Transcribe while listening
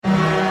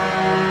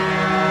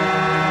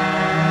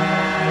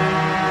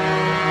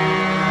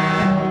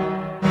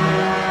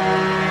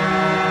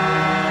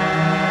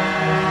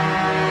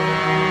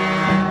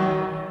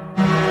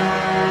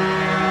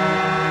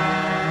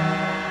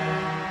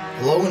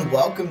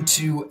welcome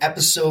to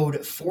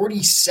episode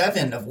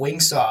 47 of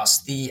Wing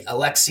Sauce, the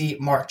Alexei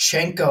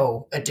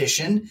Marchenko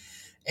edition.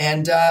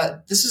 And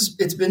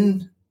it's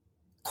been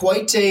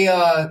quite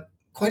a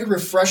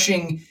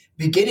refreshing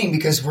beginning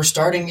because we're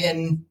starting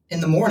in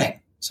the morning.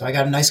 So I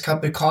got a nice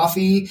cup of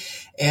coffee,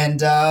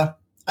 and I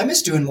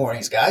miss doing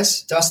mornings,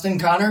 guys. Dustin,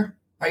 Connor,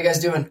 how are you guys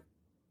doing?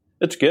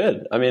 It's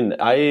good. I mean,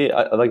 I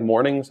like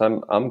mornings.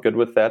 I'm good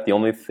with that. The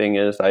only thing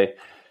is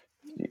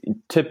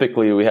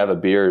typically we have a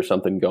beer or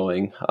something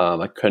going.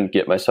 I couldn't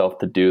get myself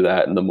to do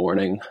that in the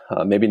morning.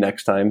 Maybe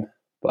next time,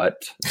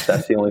 but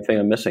that's the only thing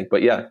I'm missing.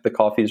 But yeah, the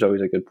coffee is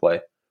always a good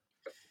play.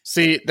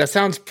 See, that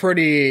sounds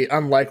pretty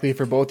unlikely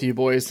for both of you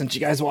boys since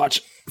you guys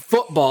watch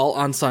football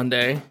on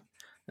Sunday.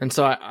 And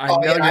so I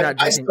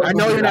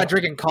know you're not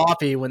drinking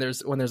coffee when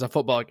there's a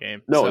football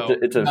game. No, so.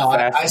 It's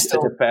a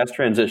fast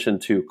transition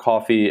to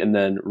coffee, and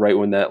then right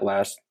when that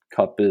last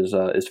cup is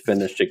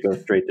finished, it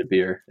goes straight to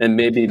beer, and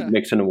maybe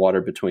mix in a water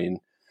between.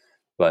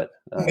 But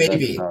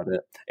maybe that's about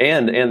it.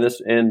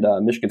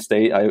 And Michigan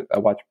State, I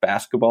watch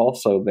basketball,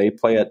 so they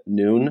play at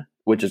noon,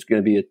 which is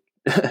going to be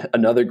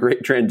another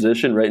great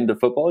transition right into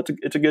football.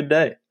 It's a good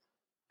day.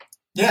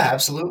 Yeah,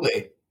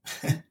 absolutely.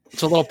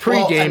 It's a little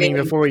pre-gaming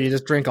before you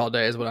just drink all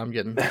day is what I'm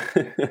getting.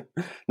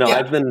 No,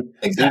 yeah,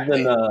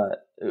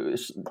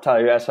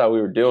 Tyler, you asked how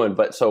we were doing,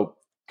 but so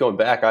going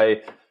back,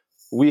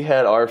 we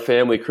had our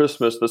family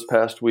Christmas this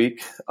past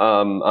week.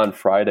 On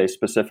Friday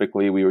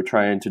specifically, we were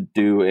trying to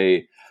do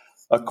a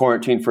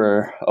quarantine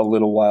for a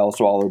little while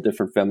so all the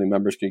different family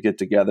members could get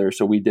together.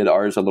 So we did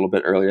ours a little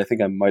bit earlier. I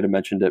think I might have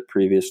mentioned it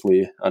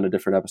previously on a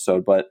different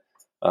episode, but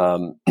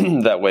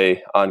that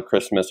way on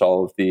Christmas,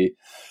 all of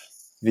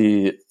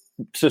the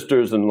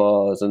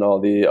sisters-in-laws and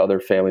all the other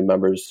family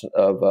members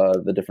of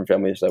the different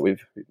families that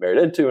we've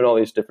married into and all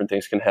these different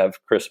things can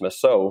have Christmas.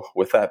 So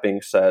with that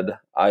being said,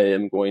 I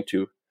am going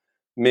to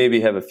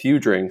maybe have a few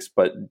drinks,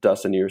 but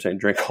Dustin, you were saying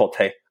drink all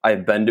day.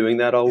 I've been doing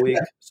that all week,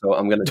 so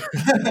I'm gonna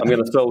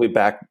slowly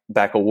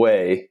back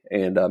away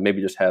and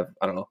maybe just have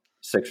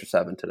 6 or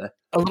 7 today.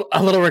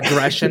 A little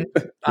regression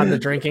on the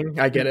drinking.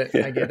 I get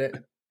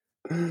it.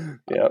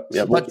 Yeah.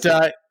 But what's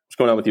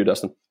going on with you,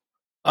 Dustin?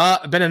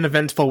 Been an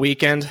eventful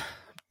weekend.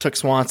 Took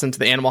Swanson to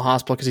the animal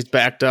hospital because he's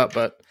backed up,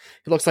 but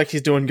he looks like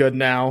he's doing good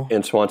now.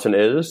 And Swanson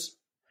is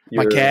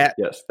my cat.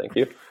 Yes, thank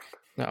you.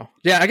 No,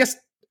 yeah, I guess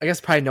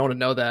probably no one would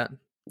know that.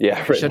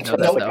 Yeah, right.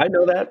 I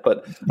know that,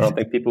 but I don't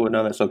think people would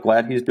know that. So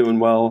glad he's doing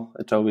well.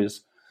 It's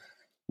always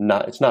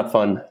not. It's not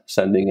fun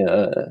sending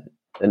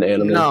an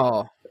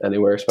animal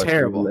anywhere, especially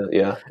terrible.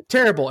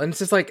 Terrible. And it's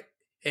just like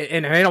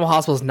an animal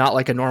hospital is not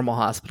like a normal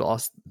hospital.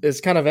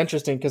 It's kind of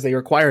interesting because they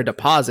require a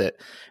deposit,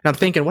 and I'm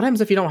thinking, what happens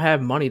if you don't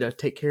have money to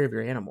take care of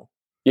your animal?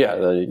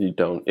 Yeah, you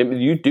don't.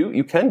 You do.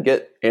 You can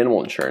get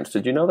animal insurance.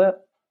 Did you know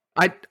that?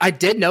 I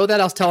did know that.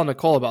 I was telling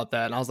Nicole about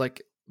that, and I was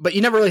like, but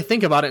you never really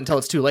think about it until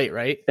it's too late,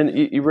 right? And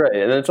you're right.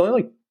 And it's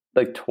only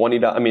like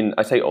 $20. I mean,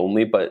 I say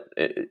only, but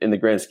in the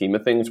grand scheme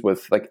of things,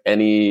 with like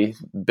any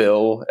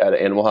bill at an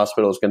animal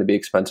hospital is going to be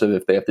expensive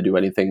if they have to do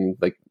anything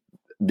like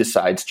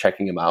besides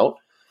checking them out.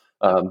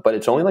 But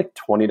it's only like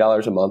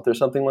 $20 a month or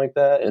something like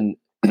that. And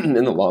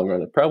in the long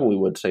run, it probably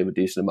would save a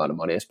decent amount of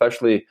money,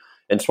 especially.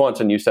 And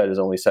Swanson, you said, is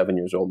only 7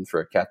 years old, and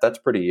for a cat, that's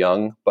pretty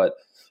young. But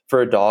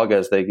for a dog,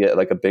 as they get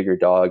like a bigger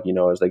dog,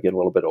 as they get a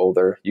little bit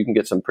older, you can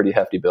get some pretty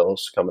hefty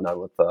bills coming on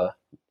with,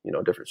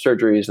 different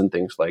surgeries and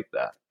things like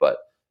that. But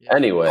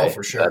anyway,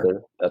 for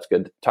sure. That's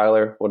good.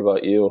 Tyler, what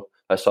about you?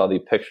 I saw the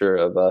picture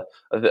of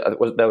that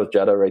was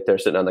Jetta right there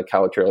sitting on the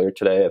couch earlier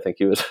today. I think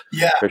he was,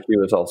 she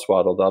was all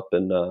swaddled up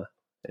in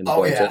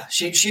yeah,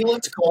 she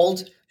looked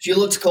cold. She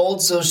looked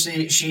cold, so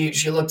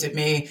she looked at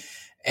me.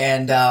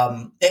 And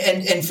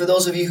for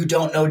those of you who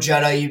don't know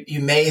Jetta,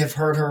 you may have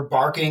heard her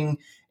barking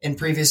in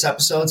previous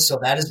episodes. So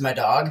that is my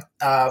dog.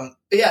 But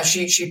yeah,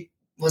 she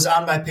was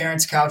on my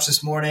parents' couch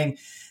this morning,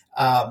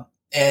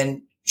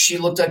 and she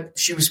looked like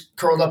she was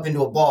curled up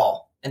into a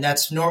ball. And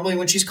that's normally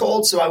when she's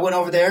cold. So I went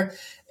over there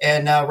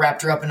and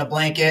wrapped her up in a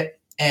blanket,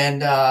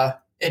 and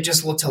it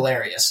just looked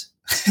hilarious.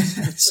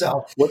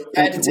 So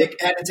had to take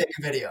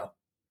a video.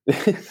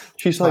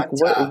 She's like,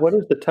 what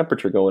is the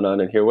temperature going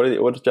on in here?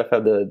 What does Jeff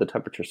have the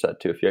temperature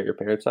set to if you're at your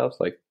parents' house?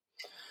 Like,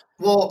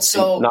 well,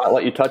 so not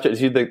let you touch it.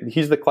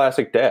 He's the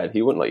classic dad.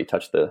 He wouldn't let you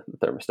touch the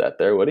thermostat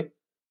there, would he?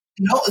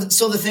 No.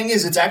 So the thing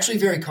is, it's actually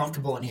very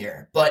comfortable in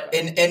here. But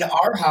in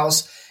our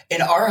house,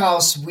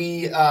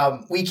 we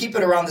keep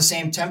it around the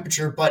same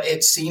temperature, but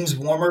it seems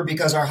warmer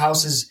because our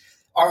house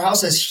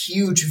has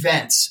huge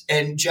vents,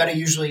 and Jetta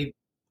usually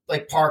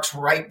like parks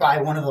right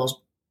by one of those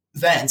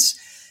vents.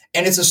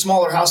 And it's a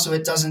smaller house, so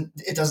it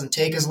doesn't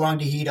take as long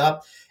to heat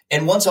up.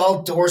 And once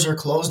all doors are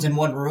closed in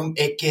one room,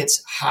 it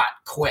gets hot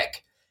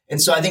quick.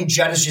 And so I think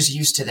Jetta's just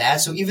used to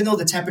that. So even though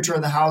the temperature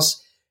of the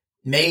house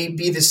may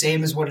be the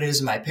same as what it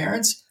is in my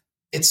parents,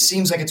 it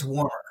seems like it's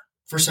warmer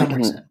for some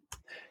reason.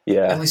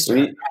 Yeah. At least I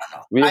don't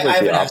know. I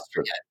haven't asked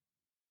her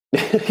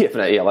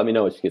yet. Yeah, let me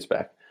know when she gets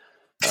back.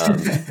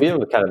 We have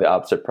kind of the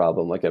opposite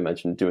problem, like I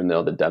mentioned, doing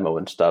the demo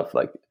and stuff.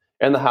 Like,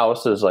 and the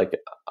house is like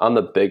on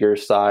the bigger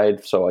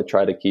side, so I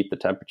try to keep the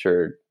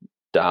temperature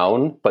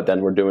down, but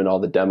then we're doing all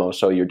the demos.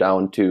 So you're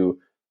down to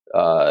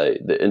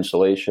the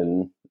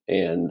insulation,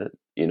 and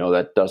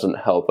that doesn't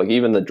help. Like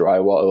even the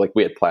drywall, like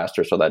we had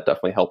plaster, so that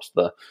definitely helps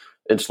the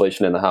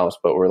insulation in the house,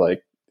 but we're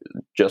like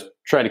just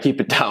trying to keep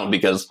it down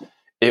because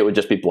it would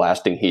just be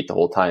blasting heat the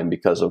whole time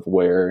because of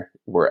where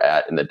we're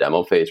at in the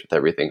demo phase with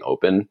everything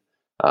open.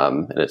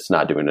 And it's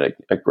not doing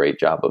a great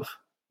job of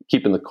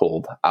keeping the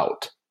cold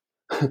out.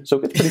 So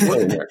it's pretty cold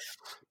in there.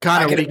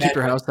 Connor, where do you keep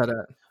your house at?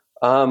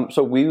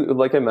 So we,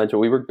 like I mentioned,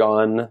 we were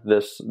gone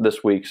this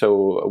week.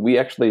 So we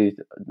actually,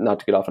 not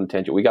to get off on a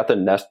tangent, we got the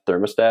Nest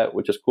thermostat,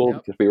 which is cool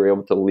because we were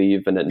able to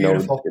leave and it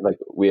knows, like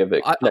we have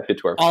it connected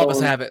to our phone. All of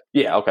us have it.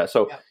 Yeah. Okay.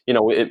 So,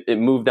 it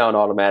moved down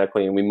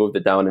automatically, and we moved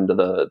it down into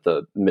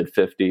the mid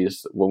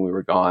 50s when we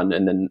were gone.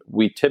 And then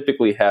we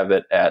typically have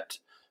it at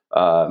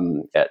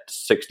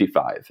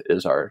 65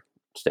 is our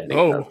standing.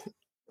 Oh,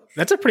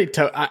 that's a pretty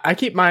tough. I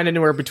keep mine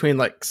anywhere between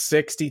like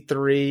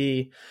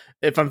 63.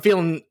 If I'm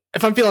feeling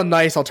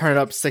nice, I'll turn it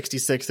up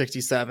 66,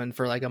 67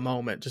 for like a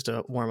moment just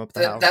to warm up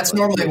the house. That's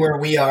normally where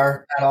we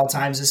are at all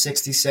times, is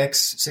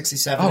 66,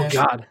 67. Oh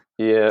God.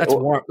 Yeah. That's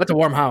warm. That's a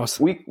warm house.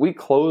 We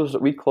close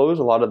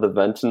a lot of the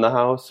vents in the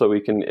house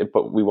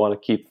but we want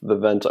to keep the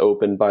vents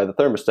open by the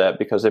thermostat,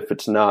 because if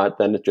it's not,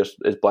 then it just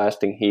is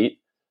blasting heat.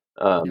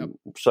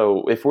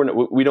 So if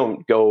we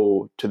don't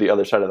go to the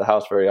other side of the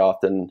house very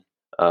often.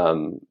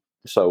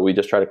 So we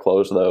just try to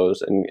close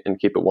those and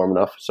keep it warm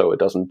enough so it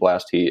doesn't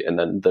blast heat. And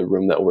then the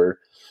room that we're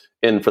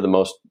in for the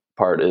most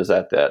part is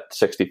at that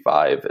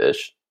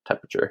 65-ish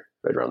temperature,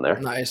 right around there.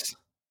 Nice.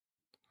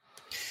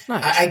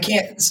 I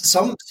can't,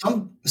 some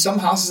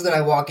houses that I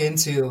walk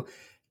into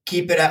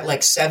keep it at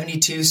like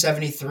 72,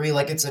 73.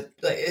 Like it's like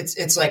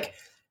it's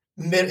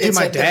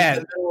my like dad,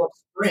 the middle of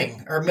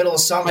spring or middle of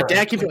summer. My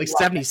dad keeps it like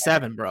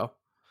 77, bro.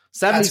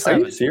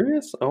 77. Are you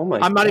serious? Oh my!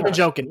 I'm not even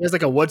joking. He has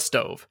like a wood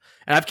stove,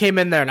 and I've came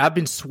in there and I've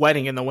been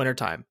sweating in the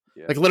wintertime.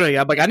 Yeah. Like literally,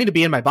 I'm like, I need to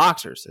be in my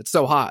boxers. It's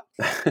so hot.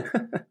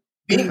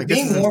 being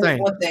warm is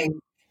one thing,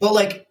 but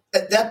like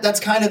that's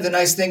kind of the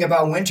nice thing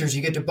about winters.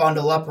 You get to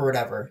bundle up or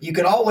whatever. You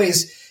can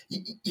always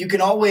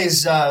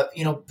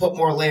put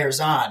more layers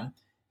on.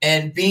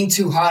 And being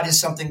too hot is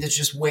something that's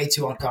just way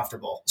too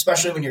uncomfortable,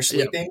 especially when you're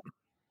sleeping.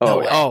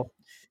 Yep.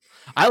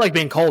 I like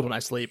being cold when I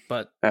sleep,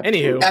 but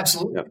anywho,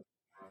 absolutely,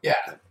 yeah.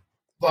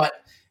 But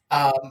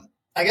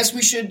I guess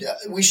we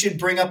should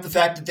bring up the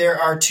fact that there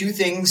are two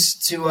things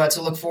to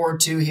look forward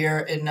to here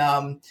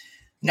in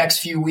next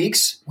few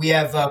weeks. We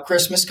have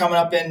Christmas coming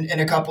up in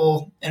a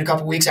couple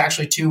weeks.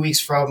 Actually, 2 weeks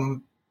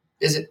from.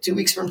 Is it 2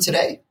 weeks from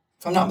today?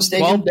 If I'm not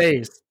mistaken. 12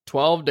 days.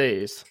 12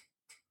 days.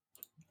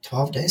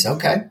 12 days.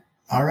 Okay.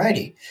 All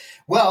righty.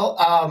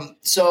 Well,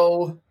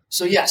 so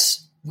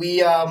yes, we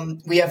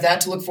have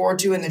that to look forward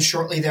to, and then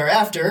shortly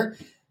thereafter,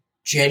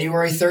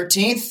 January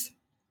 13th,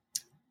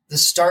 the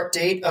start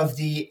date of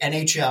the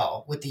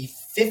NHL with the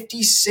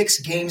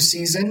 56 game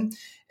season,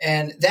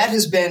 and that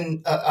has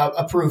been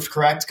approved,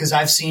 correct? Because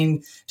I've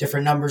seen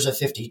different numbers of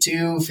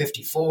 52,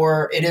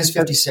 54. It is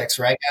 56,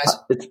 right, guys?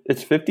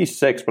 It's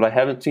 56, but I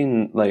haven't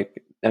seen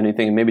like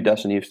anything. Maybe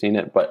Dustin, you've seen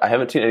it, but I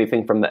haven't seen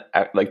anything from the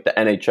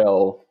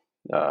NHL.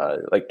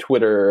 Like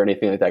Twitter or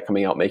anything like that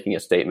coming out making a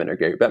statement, or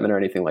Gary Bettman or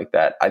anything like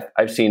that.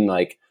 I've seen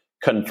like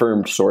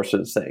confirmed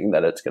sources saying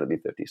that it's going to be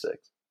 56.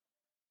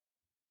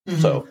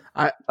 Mm-hmm. So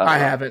I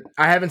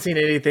haven't seen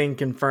anything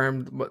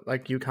confirmed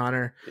like you,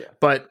 Connor. Yeah.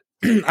 But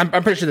I'm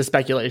pretty sure the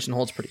speculation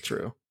holds pretty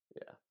true.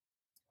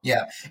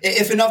 Yeah.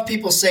 If enough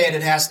people say it,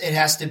 it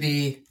has to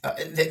be.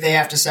 They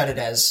have to set it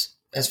as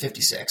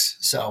 56.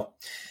 So all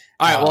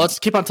right. Well, let's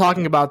keep on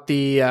talking about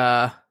the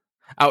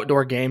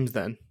outdoor games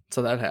then.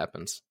 So that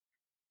happens.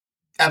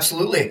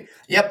 Absolutely.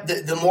 Yep.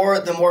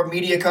 The more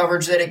media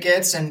coverage that it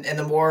gets, and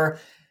the more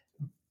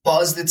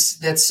buzz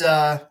that's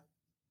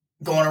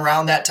going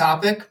around that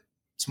topic,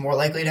 it's more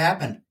likely to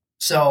happen.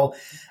 So,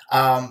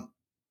 but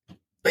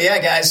yeah,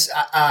 guys,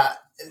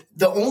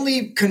 the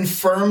only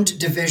confirmed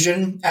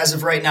division as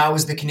of right now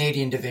is the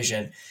Canadian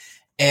division,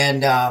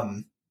 and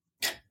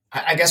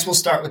I guess we'll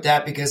start with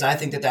that because I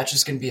think that's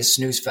just going to be a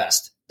snooze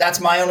fest.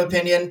 That's my own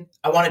opinion.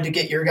 I wanted to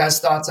get your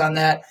guys' thoughts on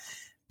that,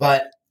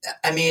 but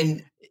I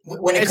mean.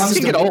 When it comes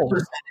to win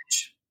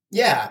percentage,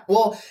 yeah.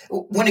 Well,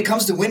 when it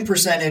comes to win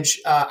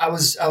percentage, I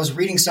was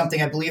reading something.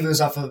 I believe it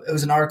was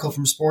an article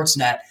from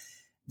Sportsnet.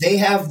 They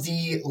have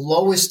the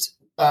lowest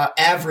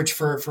average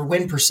for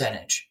win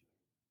percentage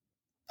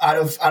out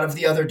of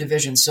the other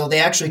divisions. So they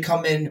actually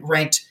come in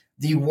ranked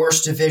the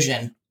worst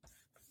division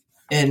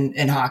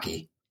in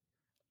hockey.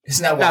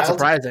 Isn't that wild?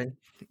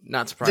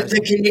 Not surprising.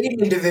 The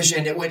Canadian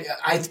division,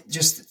 I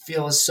just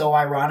feel is so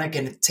ironic,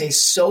 and it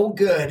tastes so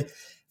good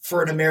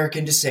for an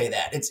American to say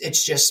that.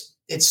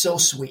 It's so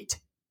sweet.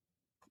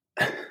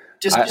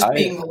 Just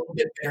being a little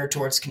bit bitter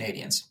towards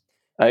Canadians.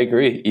 I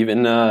agree.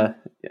 Even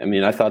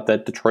I thought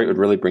that Detroit would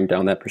really bring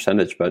down that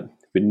percentage, but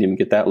we didn't even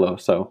get that low.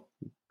 So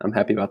I'm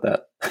happy about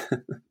that.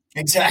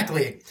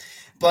 Exactly.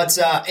 But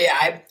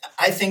I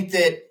think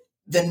that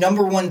the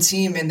number one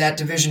team in that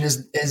division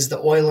is the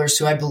Oilers,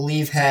 who I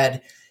believe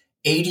had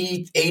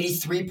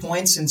 83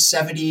 points in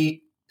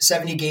 70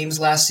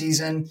 games last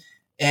season.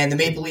 and the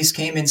Maple Leafs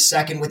came in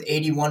second with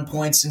 81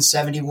 points in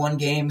 71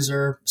 games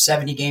or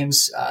 70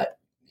 games,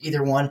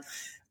 either one.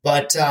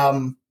 But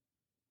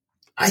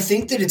I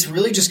think that it's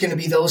really just going to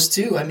be those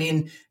two. I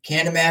mean,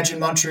 can't imagine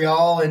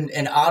Montreal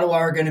and Ottawa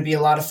are going to be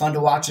a lot of fun to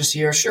watch this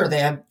year. Sure, they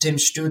have Tim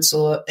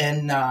Stützle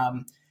and,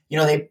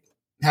 they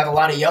have a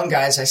lot of young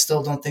guys. I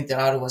still don't think that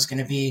Ottawa is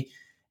going to be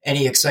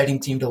any exciting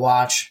team to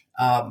watch.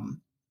 I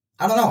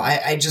don't know.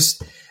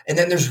 And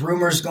then there's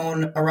rumors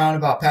going around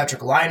about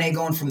Patrick Laine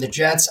going from the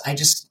Jets.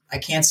 I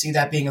can't see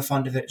that being a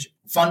fun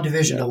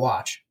division to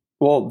watch.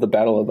 Well, the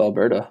Battle of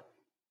Alberta,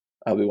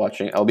 I'll be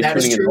watching. I'll be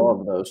tuning in all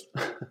of those.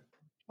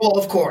 Well,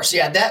 of course.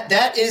 Yeah,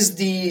 that is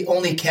the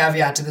only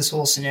caveat to this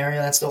whole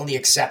scenario. That's the only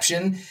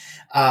exception.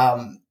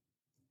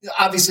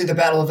 Obviously, the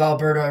Battle of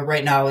Alberta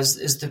right now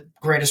is the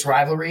greatest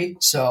rivalry.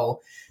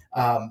 So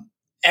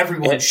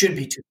everyone should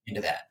be tuned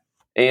into that.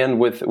 And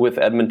with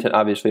Edmonton,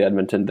 obviously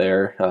Edmonton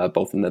there,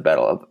 both in the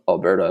Battle of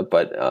Alberta,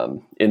 but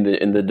in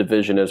the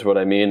division is what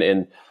I mean.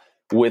 And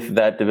with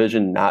that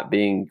division not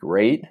being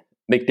great,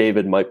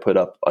 McDavid might put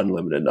up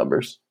unlimited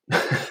numbers.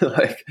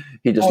 Like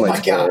he just might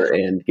score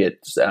and get,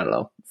 I don't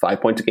know,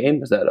 5 points a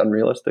game. Is that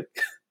unrealistic?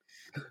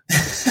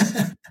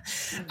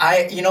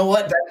 You know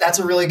what? That's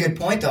a really good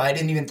point, though. I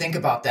didn't even think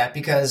about that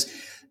because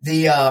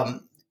the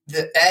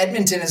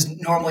Edmonton is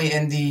normally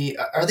in the.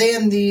 Are they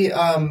in the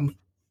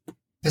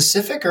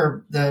Pacific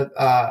or the?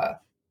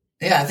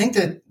 I think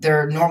that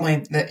they're normally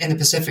in the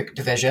Pacific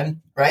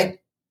Division, right?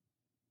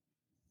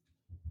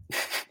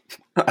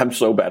 I'm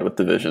so bad with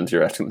divisions.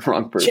 You're asking the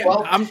wrong person.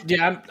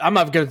 I'm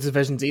not good at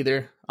divisions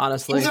either.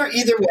 Honestly,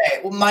 either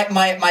way. Well,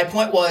 my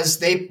point was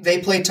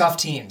they play tough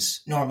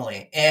teams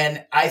normally,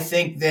 and I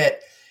think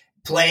that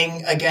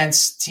playing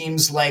against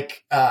teams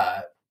like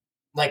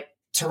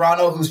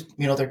Toronto, who's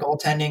their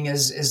goaltending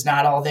is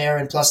not all there,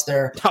 and plus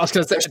I was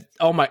going to say,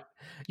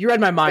 you read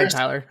my mind,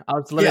 Tyler. I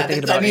was literally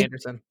thinking about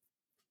Anderson.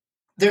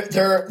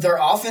 Their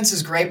offense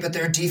is great, but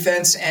their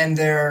defense and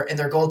their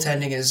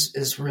goaltending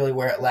is really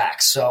where it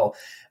lacks. So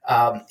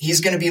he's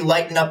going to be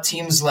lighting up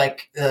teams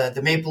like the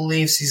Maple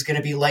Leafs. He's going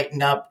to be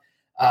lighting up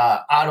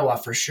Ottawa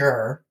for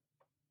sure.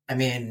 I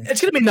mean,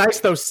 it's going to be nice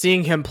though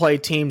seeing him play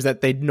teams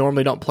that they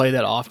normally don't play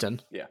that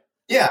often.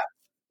 Yeah.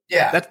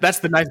 That's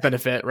the nice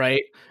benefit,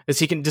 right? Is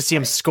he can just see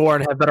him score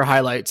and have better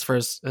highlights for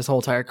his whole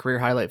entire career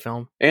highlight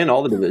film. And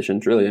all the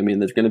divisions, really. I mean,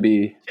 there's going to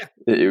be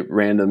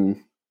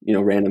random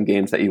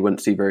games that you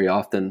wouldn't see very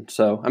often.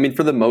 So, I mean,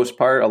 for the most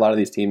part, a lot of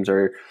these teams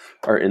are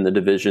in the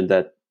division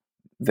that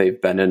they've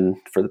been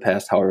in for the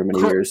past however many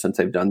years since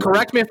they've done that.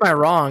 Correct me if I'm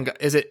wrong.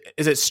 Is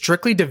it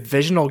strictly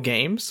divisional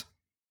games?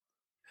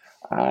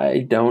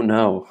 I don't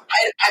know.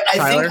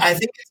 I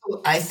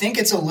think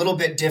it's a little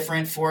bit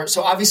different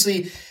so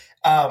obviously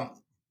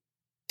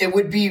it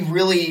would be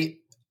really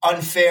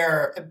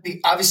unfair.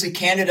 Obviously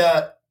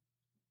the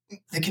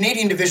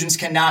Canadian divisions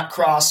cannot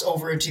cross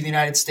over into the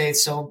United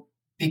States. So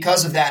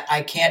because of that,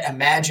 I can't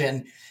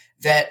imagine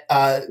that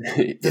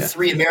the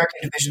three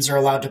American divisions are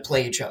allowed to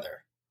play each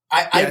other.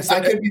 I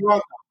could be wrong.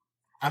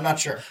 I'm not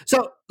sure.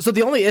 So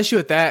the only issue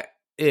with that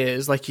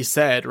is, like you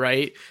said,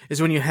 right,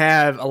 is when you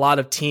have a lot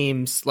of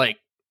teams like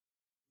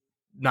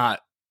not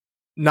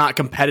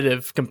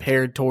competitive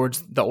compared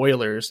towards the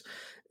Oilers.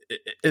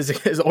 Is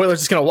Oilers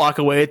just going to walk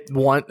away at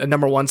a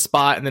number one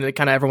spot, and then it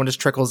kind of everyone just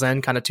trickles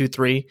in, kind of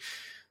 2-3?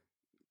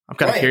 I'm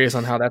kind of curious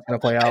on how that's going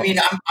to play out. I mean,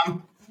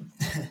 I'm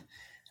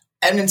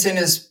Edmonton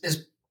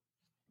is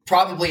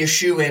probably a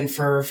shoe-in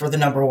for the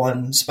number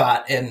one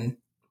spot in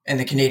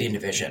the Canadian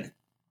division,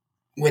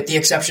 with the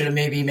exception of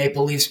maybe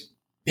Maple Leafs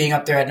being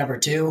up there at number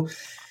 2.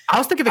 I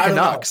was thinking the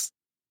Canucks.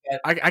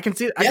 I can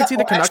see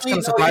the Canucks kind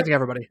of surprising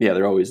everybody. Yeah,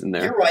 they're always in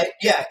there. You're right.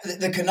 Yeah,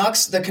 the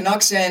Canucks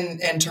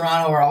and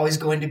Toronto are always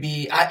going to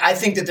be. I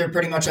think that they're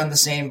pretty much on the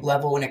same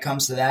level when it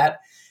comes to that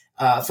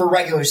for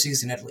regular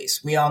season at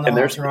least. We all know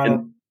how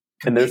Toronto.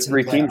 And there's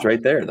 3 teams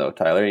right there, though,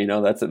 Tyler.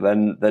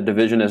 Then the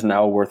division is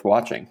now worth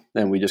watching,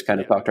 and we just kind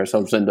of talked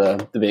ourselves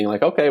into being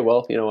like, okay,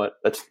 well, you know what?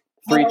 That's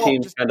 3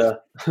 teams kind of.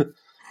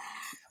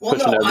 Well,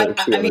 no, I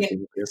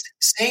mean,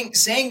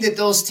 saying that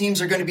those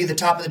teams are going to be the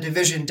top of the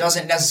division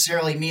doesn't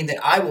necessarily mean that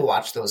I will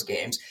watch those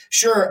games.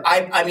 Sure,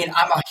 I mean,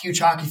 I'm a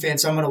huge hockey fan,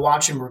 so I'm going to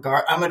watch them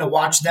I'm going to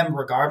watch them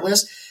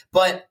regardless.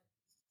 But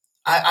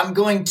I'm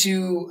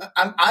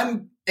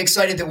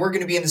excited that we're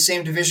going to be in the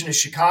same division as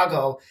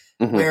Chicago,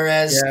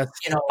 whereas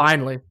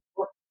finally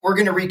we're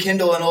going to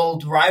rekindle an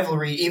old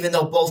rivalry, even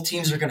though both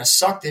teams are going to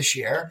suck this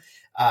year.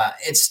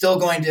 It's still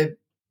going to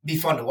be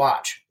fun to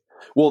watch.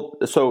 Well,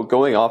 so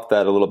going off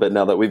that a little bit,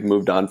 now that we've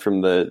moved on from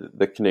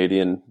the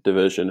Canadian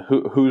division,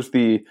 who's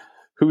the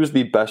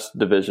best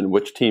division?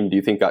 Which team do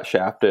you think got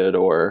shafted,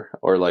 or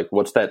like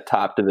what's that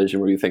top division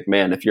where you think,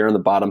 man, if you're in the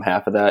bottom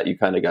half of that, you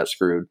kind of got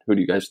screwed? Who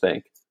do you guys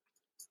think?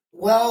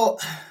 Well,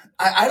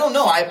 I don't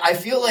know. I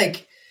feel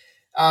like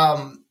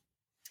I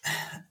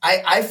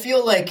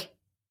feel like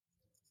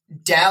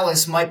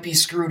Dallas might be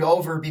screwed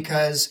over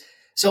because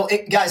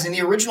guys, in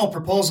the original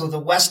proposal, the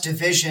West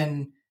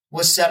Division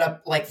was set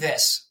up like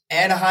this: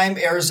 Anaheim,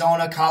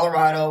 Arizona,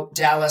 Colorado,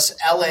 Dallas,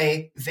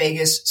 LA,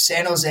 Vegas,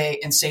 San Jose,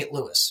 and St.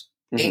 Louis.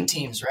 8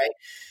 teams, right?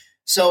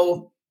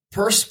 So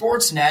per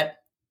Sportsnet,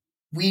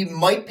 we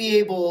might be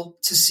able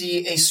to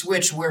see a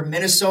switch where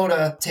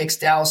Minnesota takes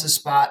Dallas's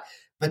spot,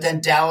 but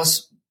then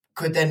Dallas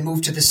could then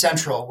move to the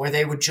Central, where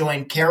they would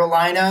join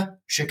Carolina,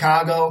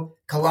 Chicago,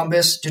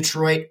 Columbus,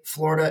 Detroit,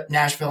 Florida,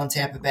 Nashville, and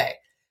Tampa Bay.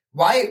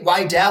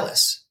 Why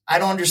Dallas? I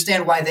don't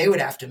understand why they would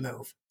have to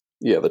move.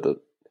 Yeah,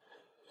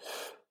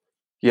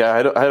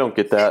 I don't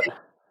get that.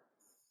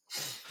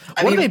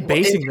 What are they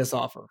basing this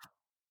off of?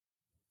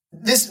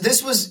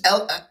 This was,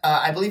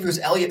 I believe it was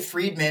Elliot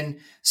Friedman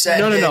said.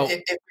 No.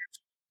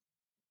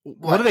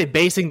 What are they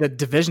basing the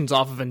divisions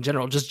off of in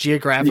general? Just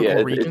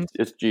geographical regions?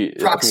 It's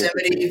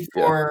proximity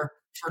for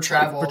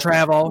travel. For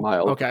travel.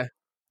 Miles. Okay.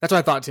 That's what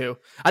I thought too.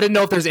 I didn't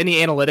know if there's any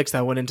analytics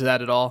that went into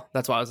that at all.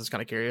 That's why I was just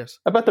kind of curious.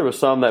 I bet there was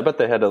some. I bet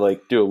they had to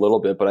like do a little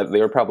bit, but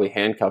they were probably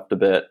handcuffed a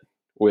bit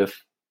with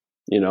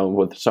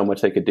so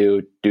much they could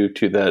do due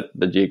to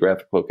the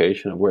geographic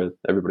location of where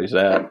everybody's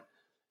at.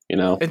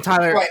 And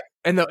Tyler, right.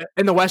 in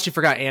the West, you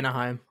forgot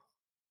Anaheim.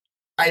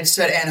 I had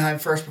said Anaheim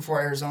first before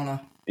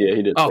Arizona. Yeah,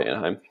 he did say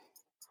Anaheim.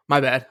 My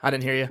bad. I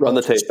didn't hear you. Run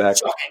the tape back.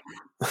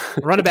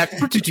 Run it back.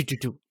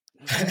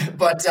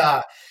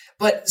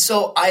 But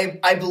so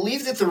I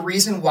believe that the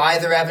reason why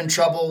they're having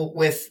trouble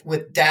with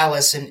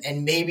Dallas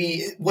and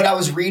maybe what I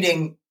was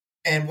reading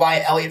and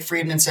why Elliot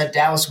Friedman said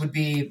Dallas would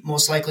be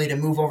most likely to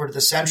move over to the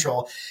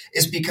Central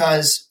is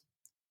because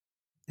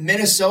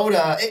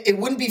Minnesota, it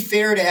wouldn't be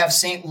fair to have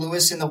St.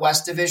 Louis in the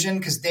West Division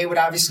because they would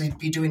obviously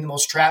be doing the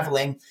most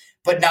traveling,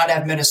 but not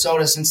have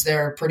Minnesota since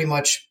they're pretty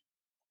much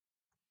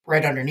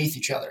right underneath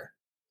each other.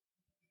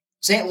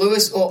 St.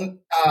 Louis,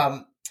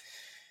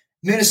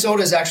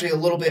 Minnesota is actually a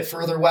little bit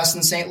further west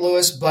than St.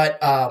 Louis, but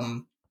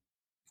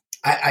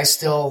I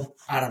still,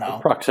 I don't know.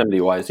 Proximity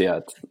wise, yeah.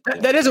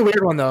 That is a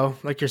weird one though,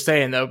 like you're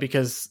saying though,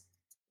 because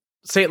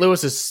St.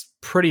 Louis is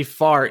pretty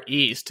far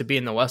east to be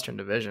in the Western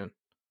Division.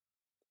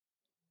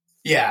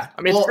 Yeah.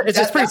 I mean,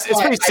 it's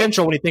pretty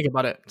central when you think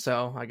about it.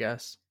 So I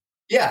guess.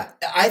 Yeah.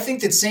 I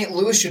think that St.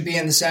 Louis should be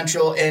in the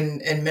Central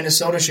and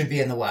Minnesota should be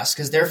in the West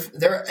because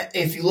they're,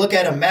 if you look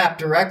at a map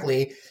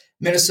directly,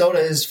 Minnesota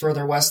is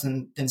further west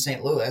than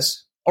St.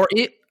 Louis.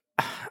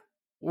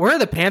 Where are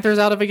the Panthers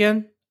out of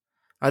again?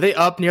 Are they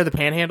up near the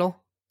Panhandle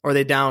or are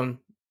they down?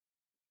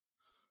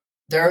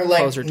 They're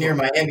like near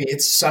Miami.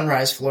 It's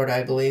Sunrise, Florida,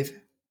 I believe.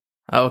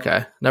 Oh,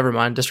 okay. Never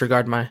mind.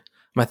 Disregard my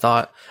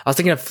thought. I was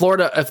thinking if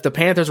Florida, if the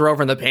Panthers were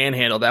over in the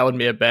Panhandle, that would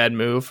be a bad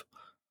move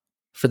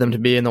for them to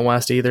be in the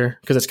West either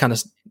because it's kind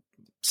of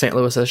St.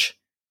 Louis-ish.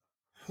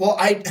 Well,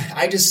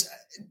 I just,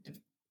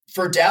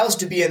 for Dallas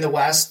to be in the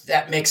West,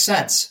 that makes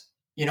sense.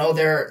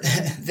 They're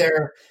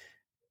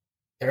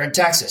in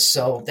Texas,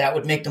 so that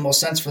would make the most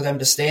sense for them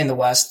to stay in the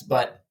West.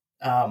 But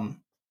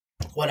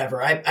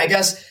whatever. I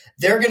guess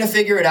they're going to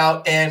figure it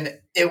out, and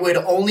it would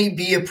only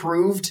be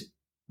approved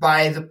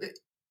by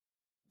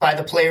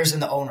the players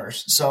and the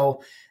owners.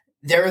 So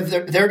they're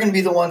going to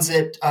be the ones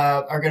that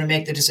are going to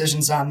make the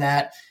decisions on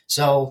that.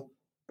 So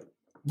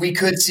we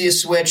could see a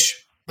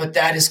switch, but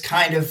that is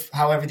kind of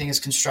how everything is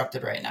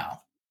constructed right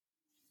now.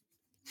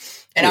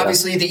 And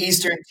obviously the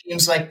Eastern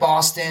teams like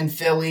Boston,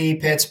 Philly,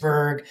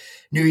 Pittsburgh,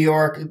 New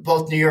York,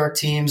 both New York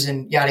teams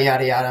and yada,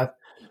 yada, yada.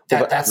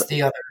 That's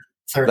the other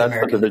third that's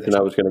American the division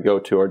I was going to go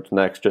towards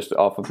next, just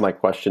off of my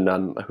question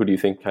on who do you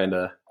think kind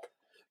of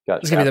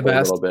got the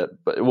best a little bit.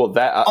 But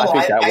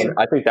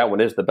I think that one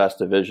is the best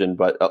division,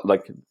 but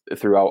like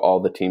throughout all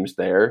the teams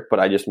there. But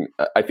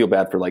I feel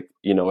bad for like,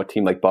 a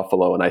team like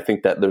Buffalo. And I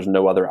think that there's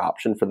no other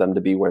option for them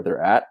to be where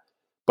they're at,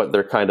 but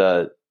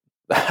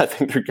I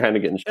think they're kind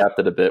of getting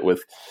shafted a bit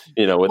with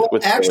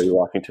Philly,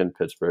 Washington,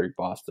 Pittsburgh,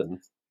 Boston.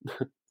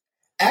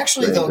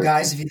 Actually, though,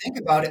 guys, if you think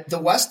about it, the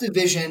West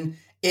Division,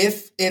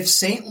 if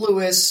St.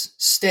 Louis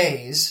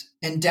stays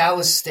and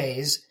Dallas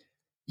stays,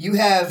 you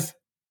have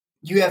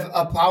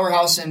a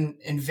powerhouse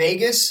in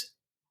Vegas,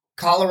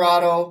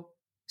 Colorado,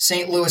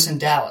 St. Louis, and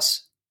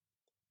Dallas.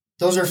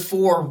 Those are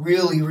 4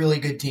 really, really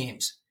good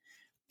teams.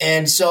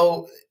 And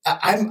so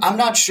I'm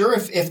not sure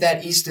if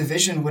that East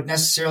Division would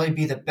necessarily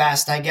be the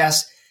best. I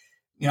guess,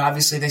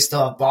 obviously they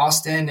still have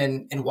Boston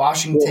and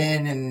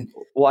Washington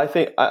Well,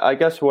 I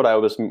guess what I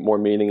was more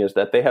meaning is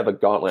that they have a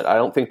gauntlet. I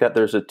don't think that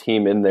there's a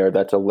team in there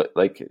that's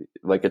like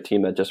a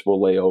team that just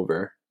will lay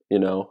over,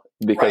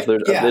 because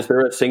is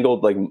there a single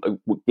like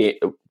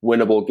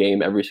winnable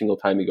game every single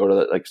time you go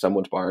to like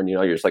someone's barn?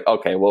 You're just like,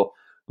 okay, well,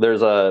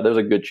 there's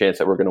a good chance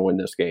that we're going to win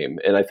this game.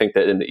 And I think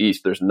that in the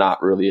East, there's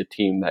not really a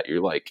team that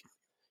you're like,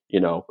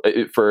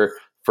 for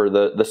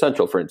the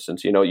Central, for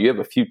instance, you have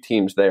a few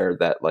teams there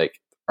that like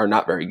are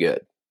not very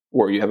good,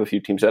 or you have a few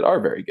teams that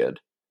are very good.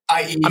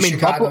 I mean,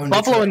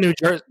 Buffalo and New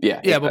Jersey. Yeah,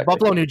 exactly. But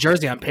Buffalo and New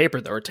Jersey on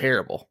paper, they were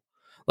terrible.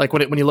 Like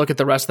when you look at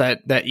the rest of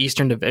that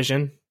Eastern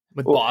Division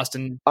with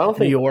Boston,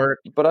 New York,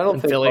 but I don't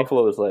think Philly.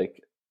 Buffalo is like,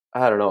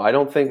 I don't know. I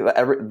don't think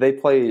that they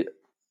play.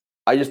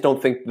 I just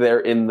don't think they're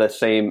in the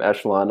same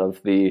echelon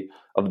of the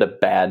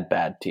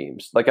bad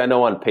teams. Like I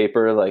know on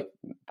paper, like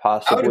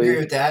possibly. I would agree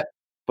with that.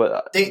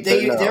 But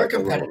they're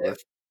competitive.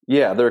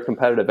 Yeah, they're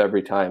competitive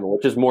every time,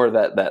 which is more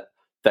that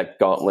that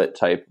gauntlet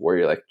type where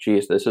you're like,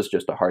 geez, this is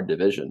just a hard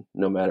division,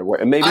 no matter where.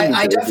 And maybe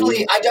I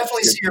definitely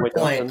see your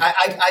point.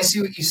 I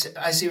see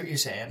what you're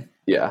saying.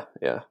 Yeah,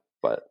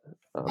 but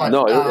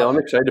I'm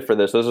excited for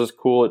this. This is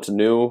cool. It's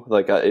new.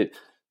 Like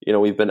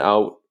we've been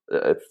out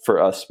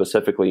for us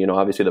specifically.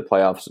 Obviously the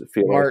playoffs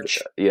feel March.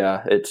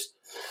 It's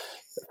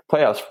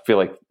playoffs feel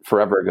like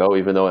forever ago,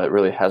 even though it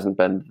really hasn't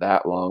been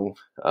that long.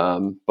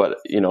 But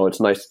it's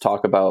nice to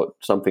talk about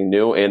something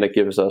new, and it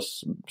gives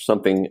us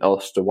something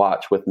else to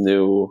watch with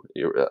new,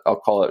 I'll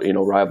call it,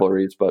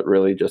 rivalries, but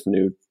really just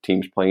new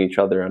teams playing each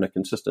other on a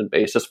consistent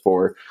basis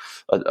for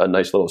a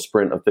nice little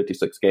sprint of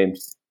 56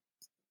 games.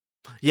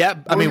 Yeah.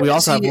 I mean, we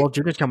also have World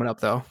Juniors coming up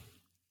though.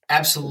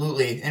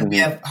 Absolutely. And we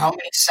have how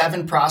many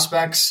 7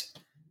 prospects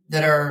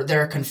that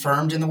are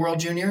confirmed in the World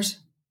Juniors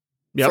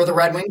for the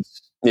Red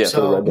Wings? Yeah,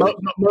 so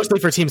mostly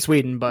for Team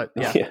Sweden, but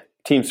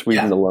Team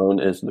Sweden alone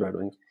is the Red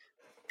Wings.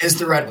 Is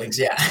the Red Wings,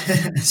 yeah.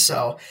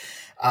 So,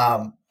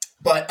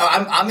 but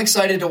I'm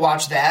excited to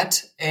watch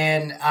that,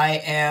 and I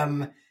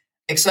am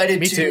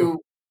excited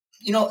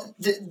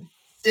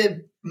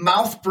the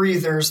mouth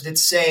breathers that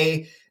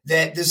say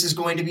that this is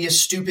going to be a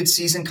stupid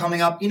season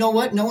coming up. You know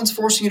what? No one's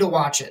forcing you to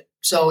watch it.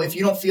 So if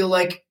you don't feel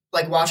like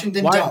watching,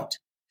 then don't.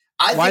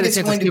 I think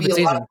it's going to be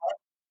a lot of fun.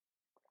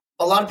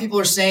 A lot of people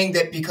are saying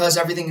that because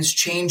everything is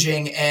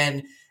changing,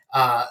 and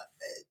I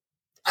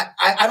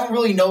don't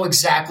really know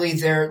exactly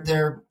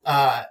their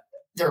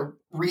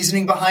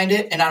reasoning behind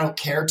it, and I don't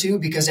care to,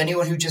 because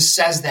anyone who just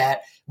says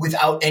that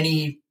without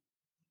any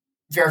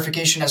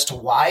verification as to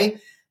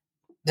why,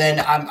 then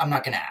I'm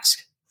not going to ask.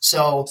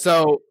 So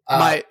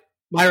my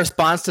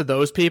response to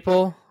those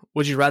people: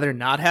 would you rather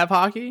not have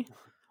hockey?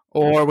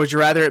 Or would you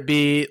rather it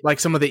be like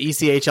some of the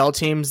ECHL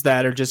teams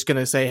that are just going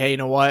to say, hey, you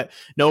know what?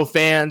 No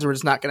fans. We're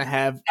just not going to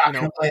have,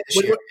 play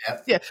this year.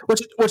 Yeah.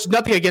 Which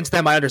nothing against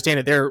them. I understand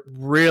it. They're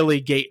really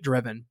gate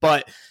driven.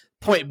 But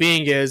point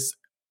being is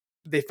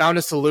they found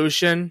a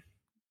solution.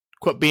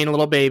 Quit being a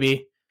little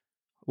baby.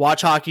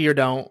 Watch hockey or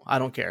don't. I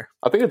don't care.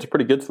 I think it's a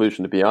pretty good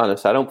solution, to be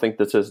honest. I don't think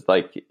this is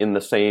like in the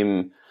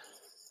same,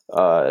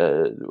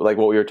 like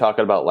what we were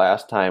talking about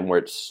last time, where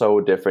it's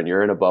so different.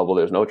 You're in a bubble.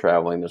 There's no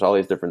traveling. There's all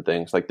these different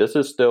things. Like this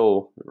is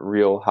still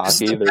real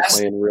hockey. They're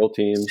playing real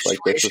teams. Like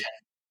this is,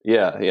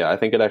 yeah. I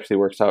think it actually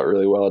works out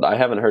really well. I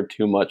haven't heard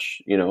too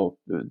much,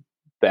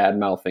 bad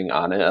mouthing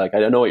on it. Like I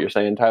don't know what you're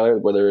saying, Tyler,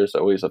 where there is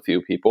always a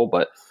few people,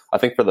 but I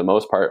think for the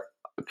most part,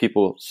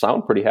 people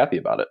sound pretty happy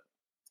about it.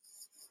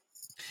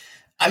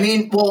 I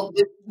mean, well,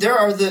 there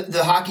are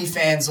the hockey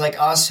fans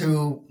like us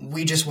who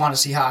we just want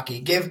to see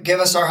hockey. Give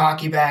us our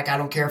hockey back. I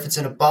don't care if it's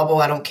in a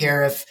bubble. I don't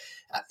care if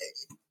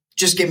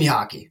just give me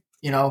hockey.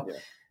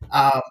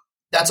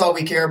 That's all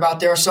we care about.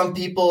 There are some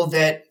people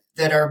that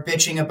are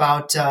bitching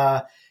about,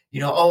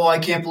 oh, I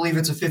can't believe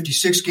it's a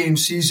 56 game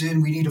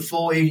season. We need a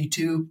full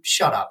 82.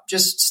 Shut up.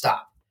 Just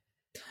stop.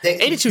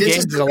 82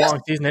 games is a long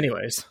season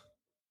anyways.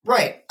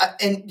 Right.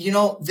 And,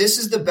 this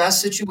is the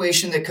best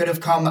situation that could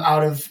have come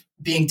out of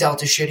being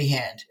dealt a shitty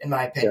hand, in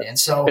my opinion. Yeah.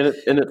 So,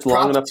 and it's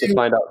long enough to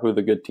find out who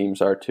the good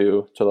teams are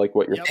too. To like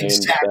what you're saying,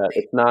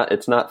 exactly. That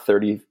it's not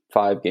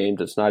 35 games,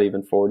 it's not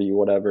even 40,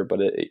 whatever. But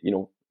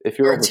if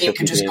you're a team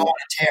could just go on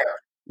a tear.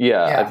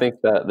 Yeah, I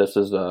think that this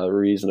is a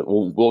reason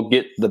we'll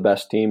get the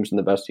best teams, and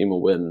the best team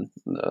will win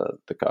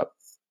the cup.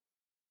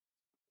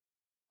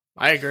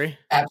 I agree.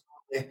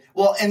 Absolutely.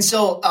 Well, and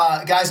so,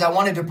 guys, I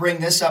wanted to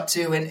bring this up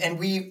too, and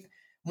we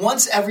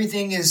once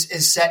everything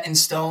is set in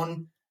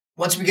stone.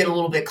 Once we get a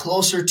little bit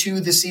closer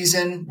to the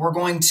season, we're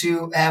going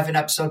to have an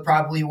episode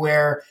probably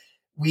where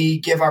we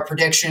give our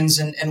predictions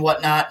and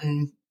whatnot,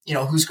 and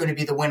who's going to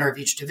be the winner of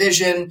each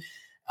division,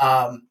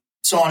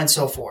 so on and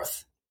so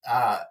forth.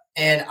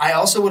 And I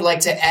also would like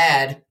to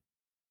add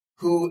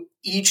who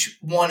each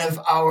one of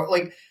our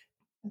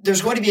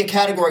there's going to be a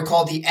category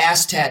called the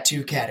ass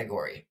tattoo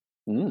category,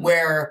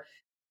 where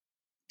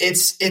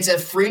it's a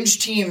fringe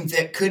team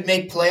that could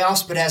make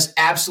playoffs but has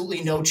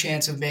absolutely no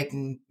chance of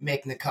making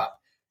the cup.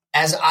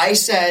 As I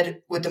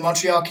said with the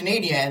Montreal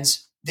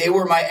Canadiens, they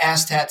were my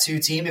ass tattoo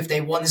team. If they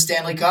won the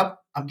Stanley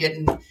Cup, I'm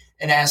getting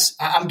an ass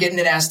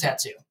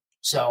tattoo.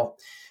 So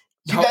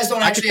you guys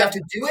don't actually have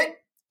to do it.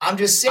 I'm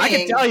just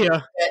saying.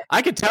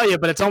 I could tell you,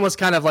 but it's almost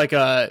kind of like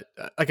a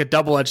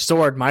double-edged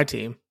sword. My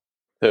team.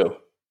 Who?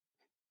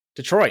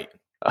 Detroit.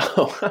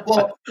 Oh.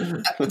 Well,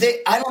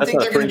 I don't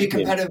think they're going to be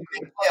competitive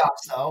in the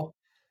playoffs, though.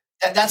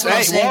 That's what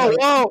I'm saying.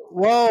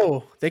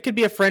 Whoa! They could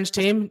be a fringe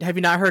team. Have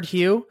you not heard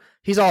Hugh?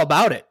 He's all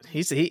about it.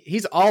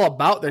 He's all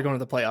about they're going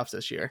to the playoffs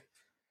this year.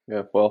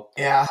 Yeah. Well.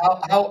 Yeah.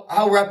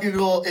 How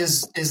reputable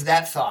is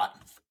that thought?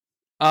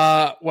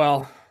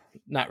 Well,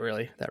 not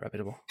really that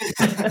reputable.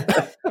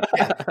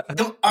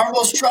 Our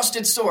most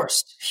trusted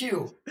source,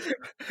 Hugh.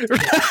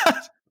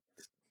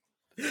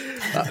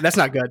 That's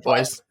not good,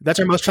 boys. That's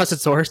our most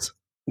trusted source.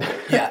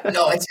 Yeah.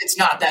 No, it's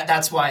not that.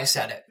 That's why I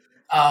said it.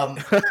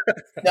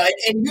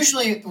 And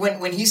usually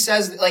when he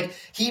says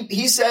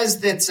he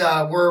says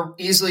that we're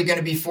easily going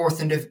to be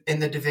fourth in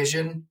the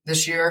division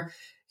this year.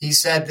 He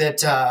said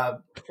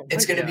that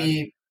it's going to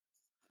be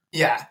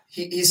Yeah,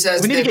 he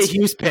says we need to get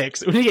Hughes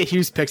picks. We need to get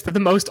Hughes picks. They're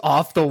the most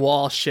off the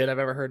wall shit I've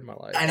ever heard in my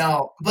life. I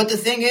know, but the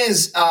thing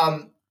is,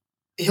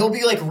 he'll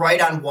be like right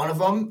on one of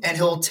them, and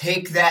he'll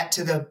take that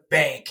to the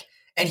bank,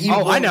 and he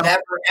will never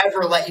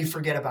ever let you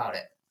forget about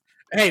it.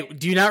 Hey,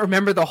 do you not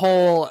remember the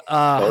whole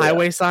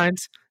highway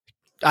signs?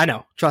 I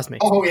know. Trust me.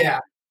 Oh yeah.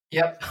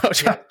 Yep.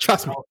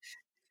 Trust me.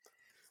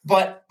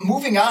 But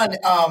moving on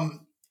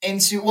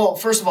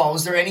first of all,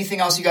 was there anything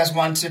else you guys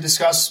wanted to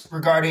discuss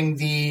regarding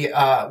the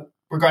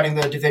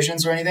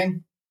divisions or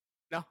anything?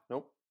 No.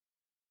 Nope.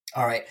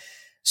 All right.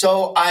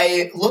 So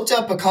I looked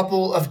up a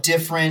couple of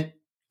different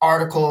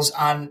articles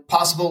on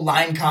possible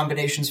line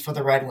combinations for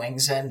the Red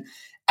Wings, and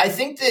I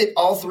think that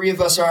all three of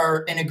us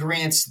are in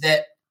agreement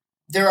that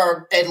there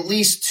are at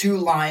least two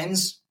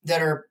lines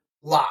that are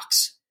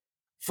locks.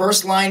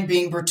 First line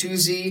being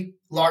Bertuzzi,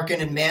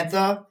 Larkin, and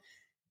Mantha,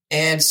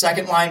 and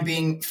second line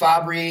being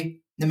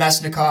Fabry,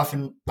 Nemesnikov,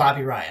 and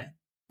Bobby Ryan.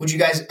 Would you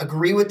guys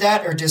agree with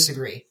that or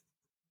disagree?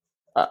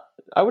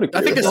 I would agree.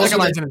 I think the second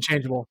line's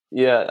interchangeable.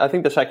 Yeah, I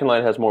think the second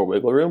line has more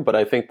wiggle room, but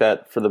I think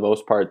that for the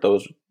most part,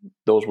 those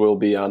will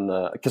be on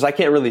the – because I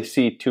can't really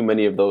see too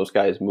many of those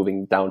guys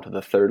moving down to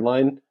the third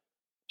line.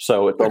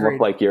 So it's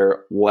almost like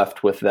you're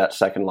left with that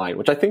second line,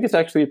 which I think is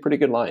actually a pretty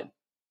good line.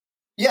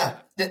 Yeah,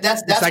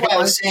 that's why I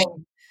was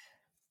saying.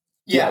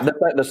 Yeah,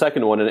 the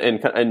second one,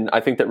 and I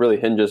think that really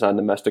hinges on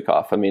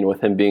Nemestikov. I mean,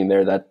 with him being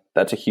there,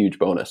 that's a huge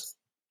bonus.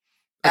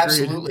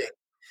 Absolutely.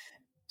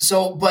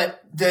 So,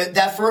 but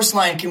that first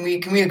line, can we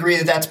agree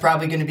that that's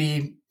probably going to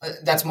be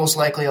that's most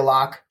likely a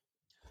lock?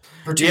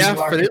 At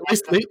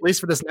least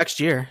for this next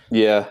year.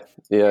 Yeah,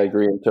 I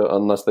agree.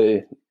 Unless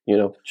they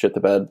shit the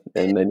bed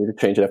and they need to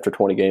change it after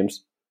 20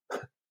 games.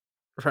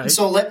 Right.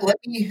 So let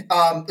me.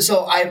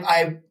 So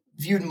I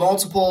viewed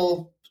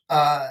multiple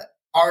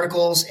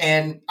articles,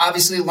 and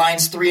obviously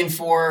lines 3 and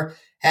 4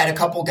 had a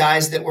couple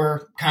guys that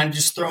were kind of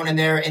just thrown in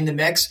there in the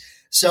mix.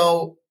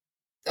 So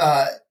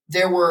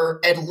there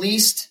were at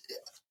least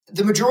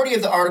the majority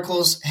of the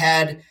articles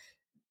had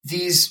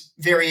these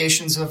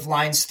variations of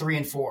lines 3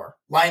 and 4.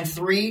 Line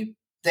 3,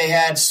 they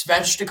had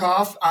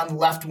Svechnikov on the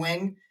left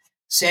wing,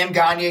 Sam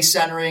Gagner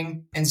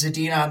centering, and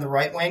Zadina on the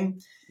right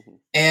wing.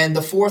 And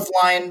the fourth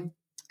line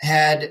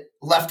had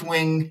left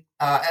wing,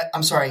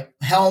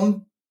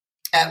 Helm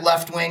at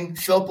left wing,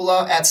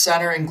 Filppula at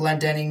center, and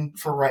Glendening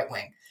for right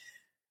wing.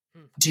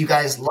 Do you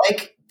guys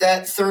like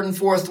that third and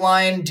fourth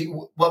line?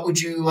 What would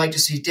you like to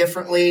see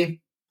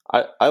differently?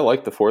 I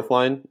like the fourth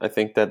line. I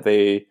think that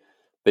they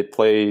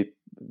play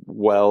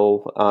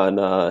well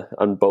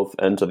on both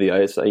ends of the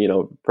ice,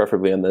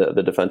 preferably on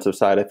the defensive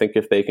side. I think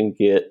if they can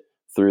get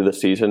through the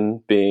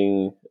season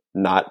being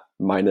not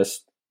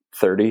minus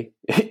 30,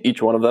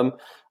 each one of them,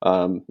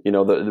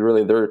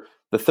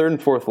 the third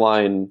and fourth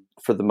line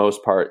for the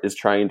most part is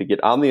trying to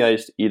get on the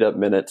ice, eat up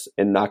minutes,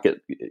 and not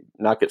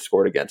get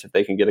scored against. If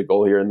they can get a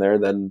goal here and there,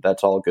 then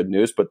that's all good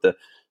news. But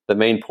the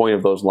main point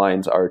of those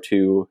lines are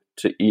to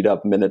eat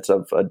up minutes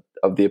of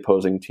the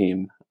opposing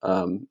team.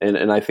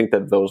 And I think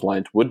that those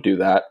lines would do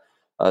that,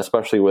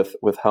 especially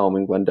with Helm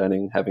and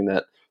Glendening having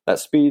that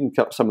speed and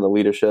some of the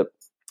leadership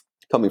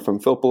coming from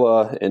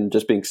Filppula and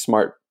just being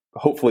smart.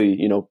 Hopefully,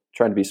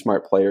 trying to be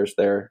smart players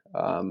there.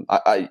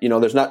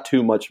 There's not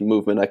too much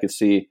movement I could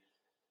see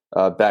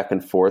back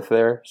and forth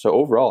there. So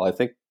overall, I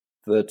think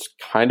that's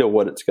kind of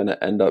what it's going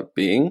to end up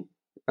being.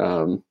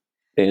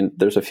 And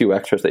there's a few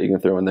extras that you can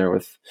throw in there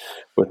with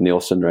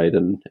Nielsen, right?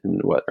 And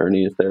what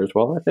Ernie is there as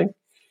well, I think.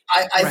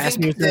 I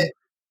think that.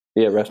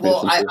 Yeah, Rasmussen.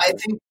 Well, I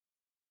think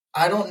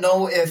I don't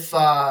know if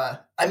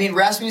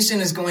Rasmussen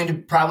is going to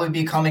probably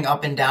be coming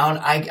up and down.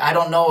 I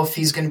don't know if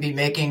he's going to be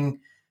making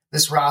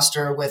this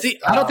roster with. See,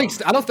 I don't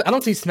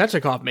see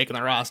Svechnikov making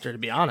the roster, to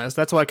be honest.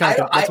 That's why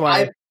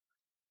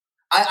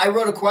I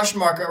wrote a question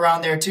mark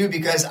around there too,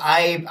 because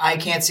I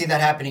can't see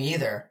that happening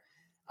either.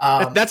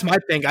 That's my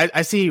thing.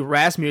 I see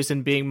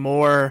Rasmussen being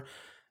more,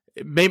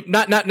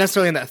 not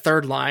necessarily in that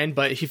third line,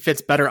 but he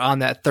fits better on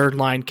that third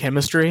line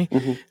chemistry.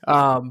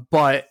 Mm-hmm.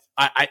 But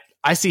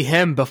I see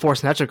him before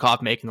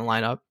Svechnikov making the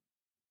lineup,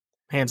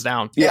 hands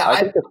down. Yeah, I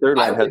think the third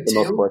line has the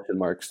most question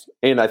marks,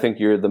 and I think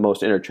you're the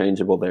most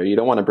interchangeable there. You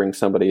don't want to bring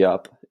somebody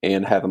up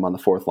and have him on the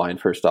fourth line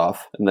first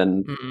off, and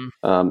then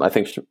I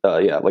think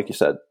like you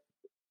said.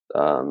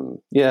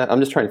 I'm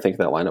just trying to think of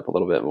that lineup a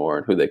little bit more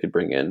and who they could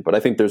bring in, but I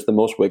think there's the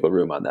most wiggle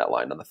room on that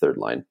line, on the third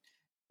line.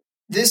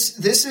 This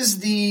is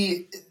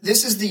the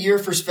year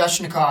for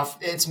Svechnikov.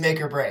 It's make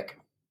or break.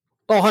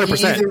 Oh,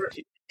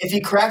 100%. If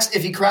he cracks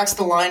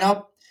the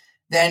lineup,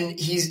 then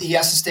he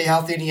has to stay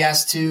healthy and he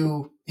has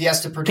to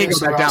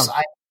produce. Or else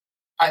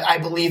I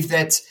believe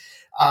that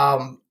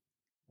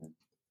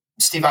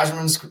Steve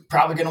Yzerman's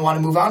probably going to want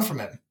to move on from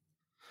him.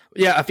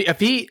 Yeah, if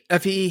he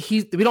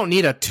we don't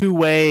need a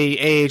two-way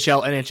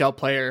AHL NHL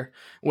player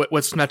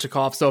with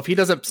Svechnikov. So if he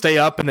doesn't stay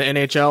up in the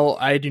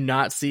NHL, I do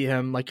not see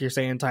him, like you're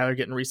saying, Tyler,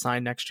 getting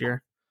re-signed next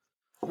year.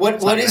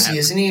 What is he?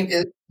 Isn't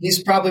he?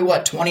 He's probably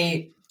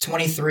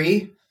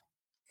 23.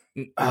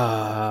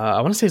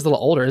 I want to say he's a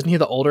little older. Isn't he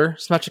the older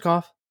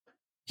Svechnikov?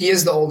 He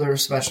is the older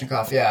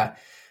Svechnikov. Yeah.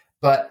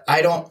 but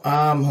I don't.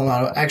 Hold on,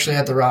 I actually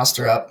had the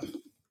roster up.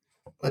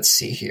 Let's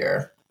see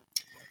here.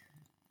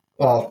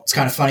 Well, it's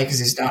kind of funny because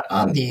he's not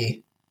on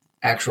the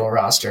actual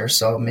roster,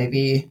 so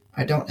maybe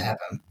I don't have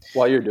him.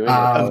 While you're doing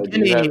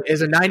it,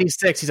 is a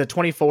 96. He's a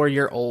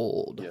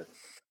 24-year-old.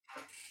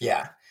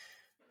 Yeah.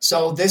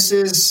 So this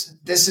is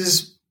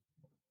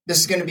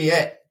going to be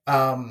it.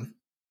 I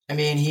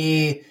mean,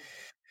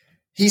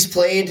 he's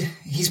played,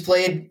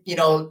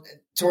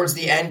 towards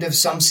the end of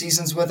some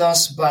seasons with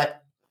us,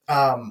 but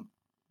I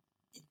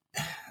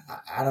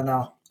don't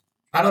know.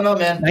 I don't know,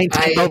 man.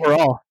 19th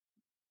overall.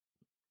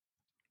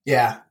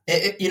 Yeah.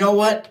 You know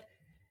what?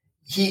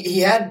 He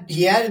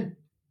had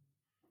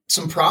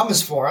some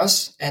promise for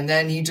us, and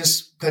then he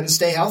just couldn't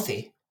stay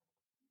healthy,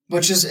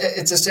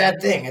 it's a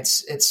sad thing.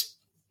 It's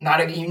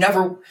not, you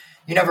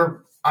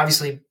never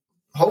obviously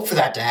hope for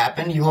that to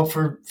happen. You hope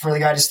for the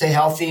guy to stay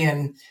healthy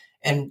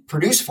and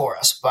produce for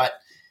us. But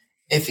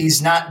if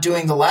he's not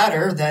doing the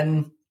latter,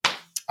 then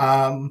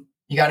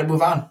you got to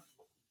move on,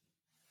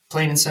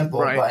 plain and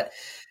simple. Right. But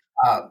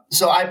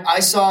so I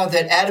saw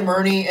that Adam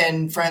Ernie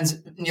and Frans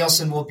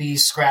Nielsen will be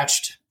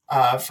scratched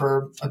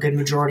for a good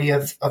majority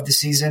of the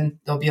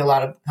season. There'll be a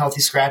lot of healthy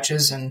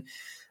scratches. And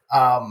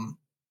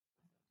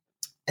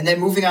then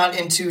moving on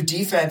into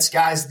defense,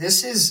 guys,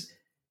 this is,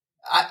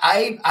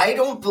 I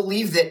don't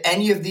believe that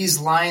any of these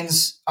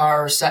lines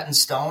are set in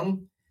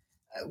stone.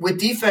 With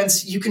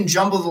defense, you can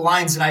jumble the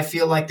lines, and I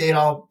feel like they'd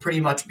all pretty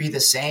much be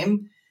the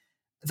same.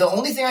 The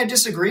only thing I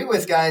disagree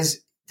with, guys,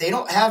 they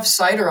don't have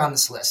Seider on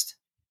this list.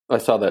 I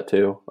saw that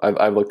too.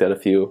 I've looked at a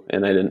few,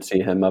 and I didn't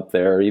see him up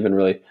there, or even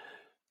really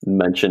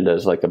mentioned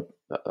as like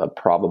a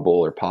probable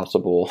or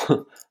possible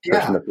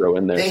person to throw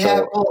in there. They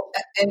have,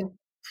 and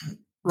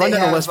run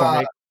down the list for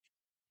me.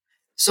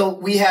 So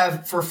we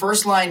have for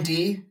first line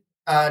D,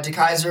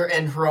 DeKeyser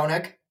and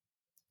Hronek.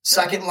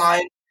 Second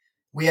line,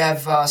 we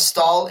have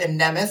Stahl and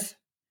Nemeth.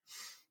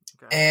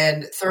 Okay.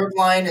 And third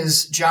line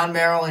is John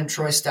Merrill and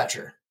Troy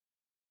Stecher.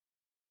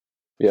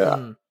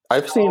 Yeah.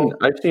 I've seen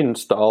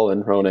Stahl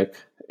and Hronek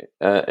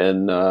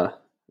and Nemeth.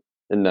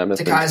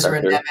 DeKeyser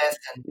and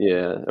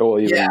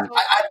Nemeth.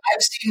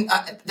 I've seen.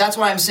 That's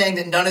why I'm saying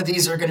that none of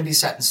these are going to be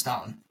set in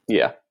stone.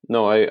 Yeah.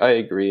 No, I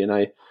agree. And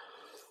I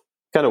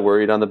kind of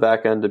worried on the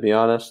back end, to be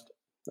honest.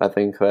 I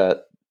think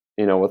that,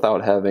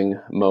 without having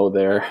Mo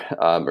there,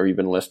 or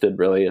even listed,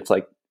 really, it's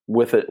like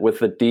with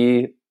the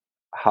D,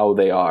 how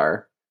they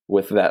are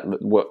with that,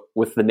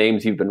 with the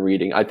names you've been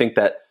reading, I think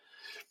that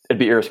it'd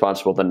be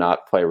irresponsible to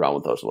not play around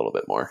with those a little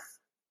bit more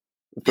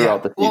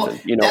throughout the season,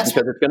 because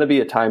it's going to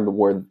be a time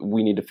where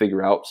we need to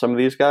figure out some of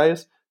these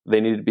guys. They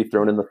need to be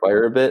thrown in the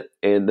fire a bit.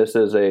 And this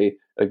is a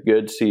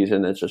good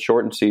season. It's a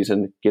shortened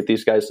season. Get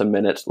these guys some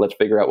minutes. Let's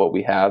figure out what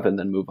we have and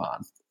then move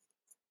on.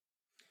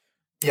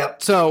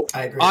 Yep. So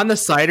on the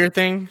Seider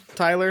thing,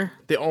 Tyler,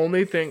 the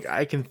only thing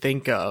I can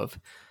think of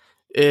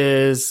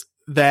is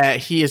that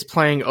he is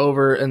playing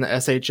over in the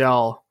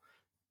SHL.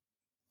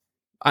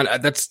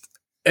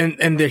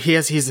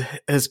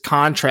 His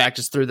contract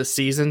is through the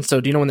season.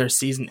 So do you know when their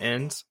season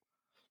ends?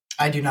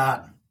 I do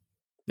not.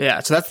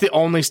 Yeah, so that's the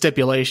only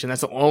stipulation.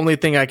 That's the only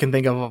thing I can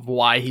think of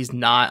why he's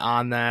not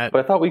on that.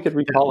 But I thought we could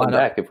recall him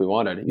back if we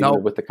wanted,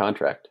 with the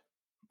contract.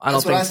 I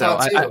don't think so.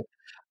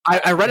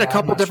 I read a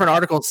couple different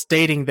articles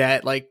stating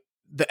that like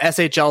the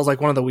SHL is like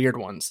one of the weird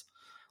ones.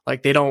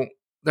 Like they're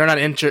not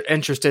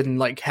interested in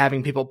like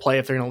having people play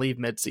if they're going to leave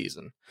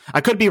mid-season. I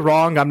could be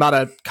wrong. I'm not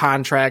a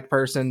contract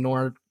person,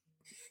 nor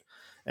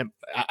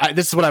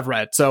this is what I've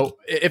read. So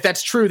if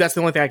that's true, that's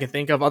the only thing I can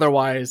think of.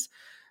 Otherwise,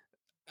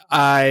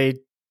 I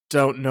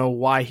don't know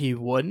why he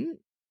wouldn't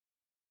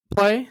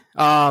play.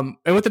 And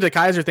with the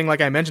DeKeyser thing,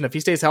 like I mentioned, if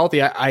he stays healthy,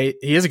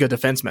 he is a good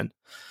defenseman.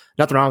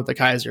 Nothing wrong with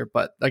DeKeyser,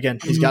 but again,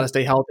 he's got to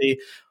stay healthy.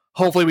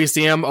 Hopefully we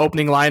see him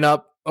opening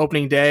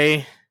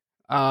day.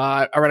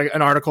 I read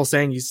an article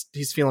saying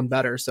he's feeling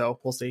better, so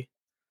we'll see.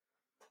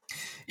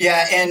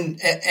 Yeah,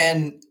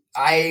 and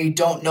I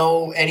don't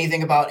know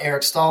anything about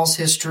Eric Stahl's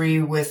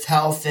history with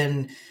health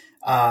and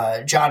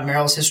John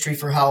Merrill's history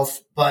for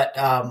health, but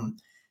I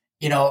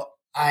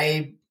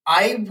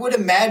would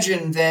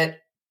imagine that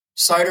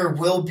Seider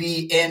will be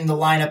in the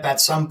lineup at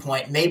some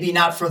point. Maybe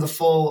not for the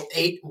full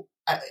 8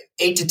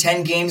 to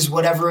 10 games,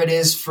 whatever it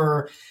is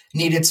for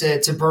needed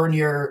to burn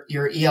your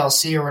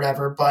ELC or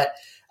whatever, but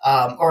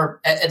or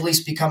at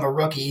least become a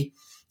rookie.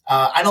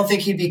 I don't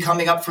think he'd be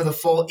coming up for the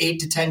full 8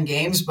 to 10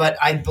 games, but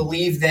I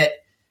believe that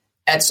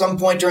at some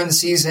point during the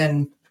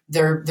season,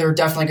 they're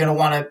definitely going to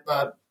want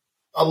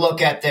a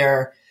look at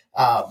their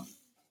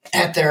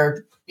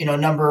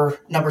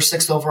number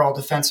 6 overall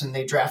defenseman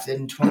they drafted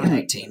in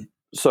 2019.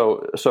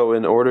 So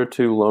in order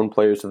to loan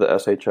players to the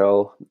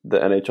SHL, the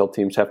NHL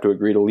teams have to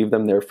agree to leave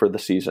them there for the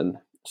season.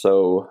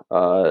 So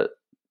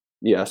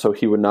so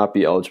he would not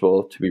be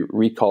eligible to be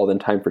recalled in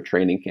time for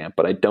training camp.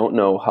 But I don't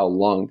know how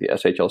long the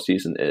SHL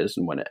season is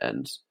and when it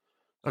ends.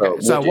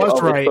 Okay, so I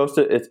was right.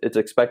 It's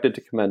expected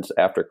to commence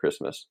after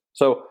Christmas.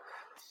 So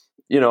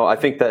I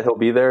think that he'll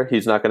be there.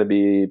 He's not going to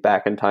be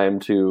back in time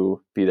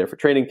to be there for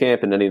training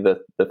camp and any of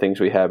the things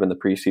we have in the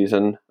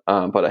preseason.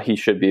 But he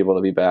should be able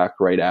to be back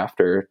right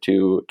after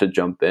to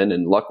jump in.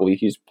 And luckily,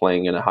 he's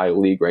playing in a high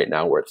league right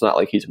now where it's not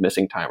like he's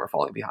missing time or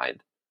falling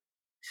behind.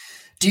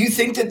 Do you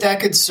think that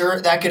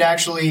could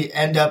actually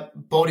end up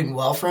boding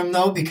well for him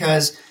though?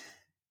 Because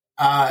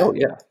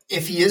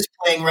if he is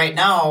playing right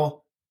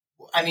now,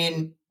 I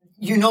mean,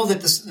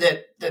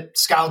 that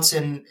scouts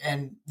and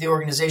the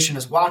organization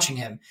is watching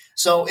him.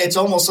 So it's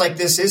almost like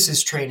this is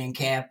his training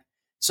camp.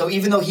 So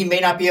even though he may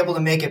not be able to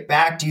make it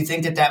back, do you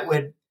think that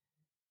would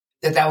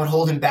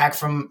hold him back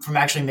from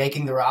actually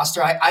making the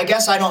roster? I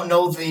guess I don't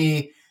know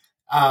the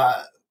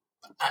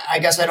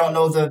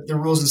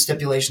rules and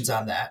stipulations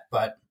on that,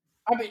 but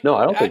no,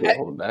 I don't think it'll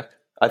hold him back.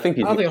 I don't think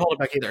it'll hold him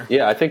back either.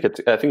 Yeah, I think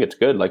it's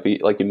good. Like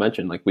you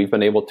mentioned, like we've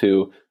been able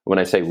to. When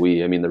I say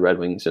we, I mean the Red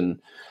Wings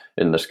and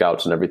the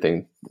scouts and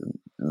everything.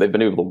 They've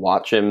been able to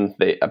watch him.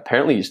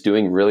 Apparently he's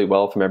doing really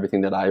well from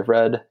everything that I've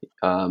read.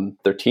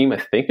 Their team, I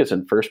think, is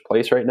in first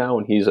place right now,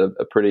 and he's a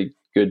pretty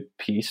good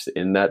piece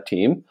in that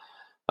team.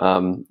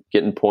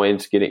 Getting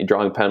points,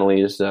 drawing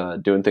penalties,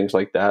 doing things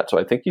like that. So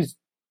I think he's,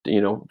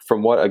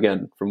 from what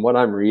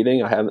I'm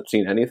reading, I haven't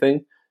seen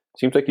anything.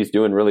 Seems like he's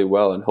doing really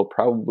well, and he'll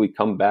probably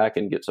come back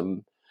and get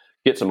some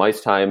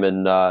ice time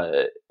and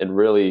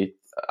really.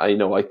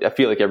 I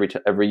feel like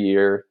every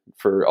year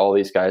for all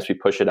these guys, we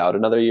push it out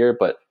another year,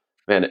 but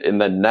man, in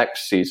the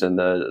next season,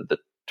 the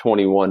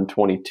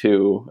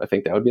 21-22, I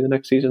think that would be the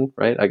next season,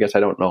 right? I guess I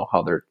don't know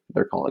how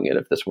they're calling it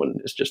if this one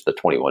is just the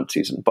 21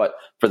 season, but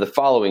for the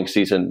following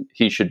season,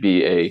 he should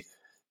be a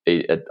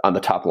on the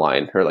top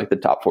line or like the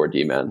top 4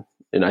 D-man.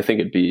 And I think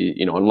it'd be,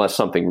 unless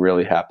something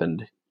really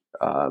happened,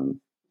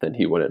 then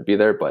he wouldn't be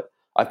there, but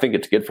I think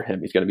it's good for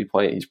him. He's going to be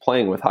playing. He's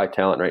playing with high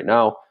talent right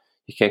now.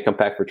 You can't come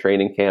back for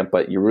training camp,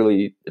 but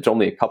it's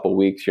only a couple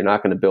weeks. You're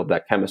not going to build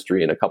that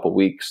chemistry in a couple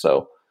weeks.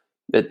 So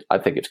I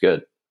think it's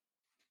good.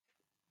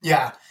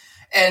 Yeah.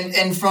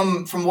 And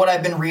from what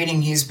I've been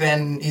reading, he's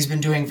been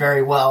doing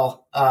very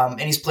well.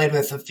 And he's played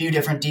with a few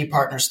different D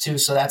partners too.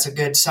 So that's a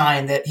good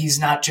sign that he's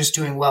not just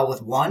doing well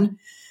with one.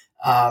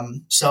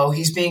 So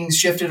he's being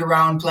shifted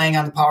around, playing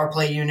on the power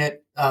play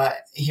unit,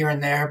 here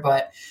and there,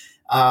 but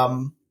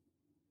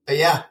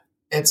yeah,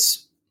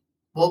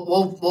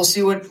 we'll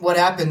see what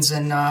happens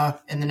in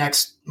the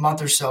next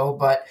month or so.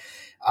 But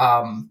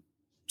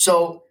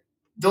so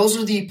those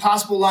are the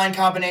possible line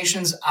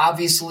combinations.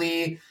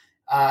 Obviously,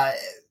 I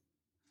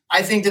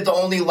think that the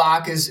only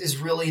lock is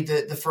really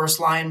the first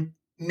line,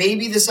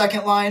 maybe the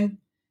second line,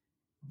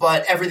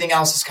 but everything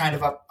else is kind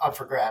of up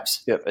for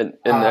grabs. Yep, and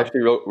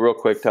actually, real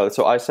quick, Tyler.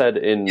 So I said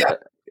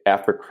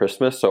after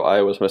Christmas, so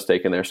I was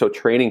mistaken there. So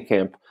training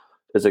camp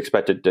is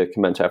expected to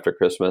commence after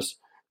Christmas.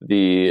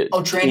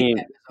 Training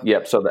camp.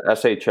 Yep. So the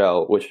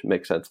SHL, which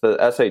makes sense. The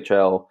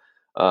SHL,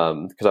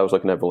 because I was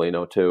looking at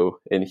Veleno too,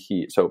 and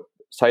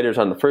Seider's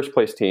on the first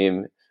place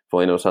team,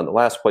 Veleno's on the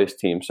last place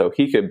team, so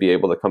he could be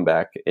able to come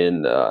back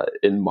in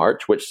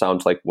March, which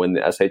sounds like when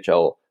the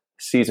SHL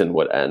season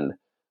would end.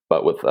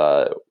 But with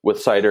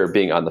Seider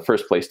being on the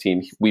first place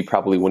team, we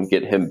probably wouldn't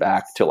get him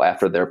back till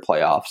after their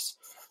playoffs.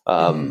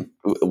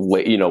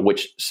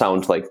 Which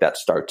sounds like that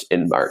starts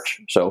in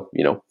March. So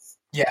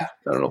yeah,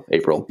 I don't know,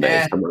 April,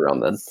 May, somewhere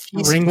around then.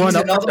 Ring one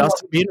up for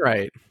Dustin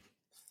Beanwright.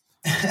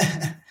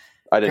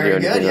 I didn't hear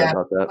anything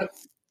about that.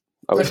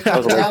 I was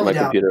away from my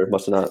computer.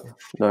 Must have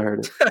not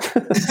heard it.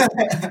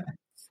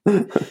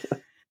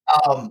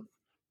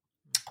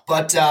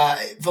 But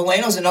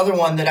Veleno's another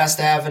one that has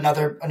to have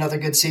another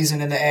good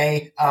season in the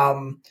A.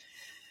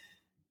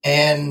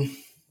 And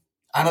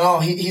I don't know.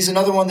 He's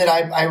another one that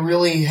I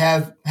really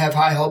have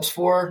high hopes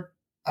for.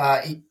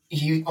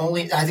 He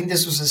only, I think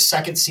this was his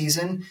second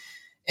season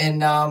in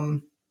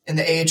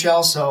the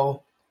AHL,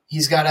 so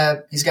he's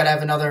gotta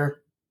have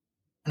another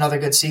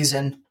good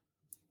season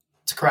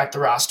to crack the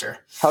roster.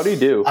 How do you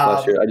do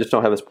last year? I just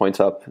don't have his points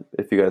up.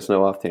 If you guys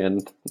know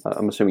offhand,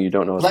 I'm assuming you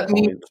don't know his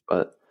points,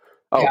 but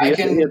he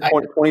had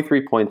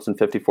 23 points in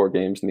 54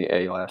 games in the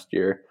A last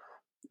year.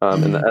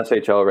 In the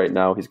SHL right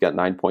now, he's got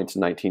 9 points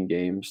in 19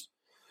 games.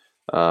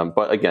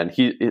 But again,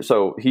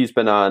 he's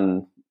been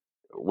on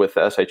with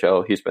the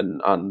SHL. He's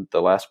been on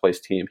the last place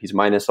team. He's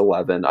minus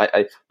 11.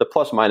 The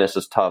plus minus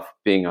is tough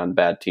being on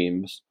bad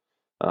teams.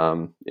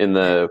 For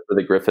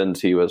the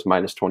Griffins, he was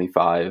minus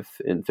 25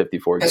 in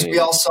 54 games. As we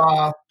all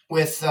saw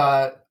with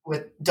AA,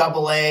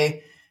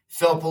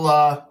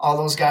 Filppula, all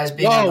those guys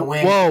being on the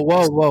wing.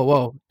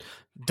 Whoa.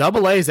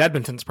 AA is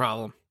Edmonton's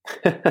problem.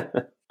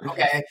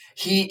 Okay.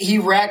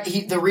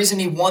 The reason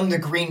he won the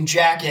green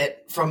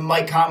jacket from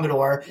Mike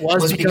Commodore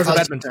was because of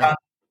Edmonton.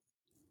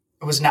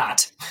 It was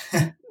not.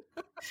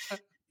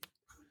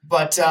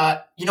 But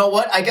you know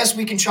what? I guess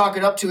we can chalk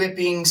it up to it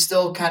being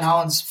still Ken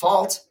Holland's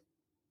fault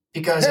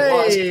because it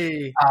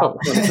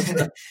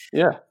was.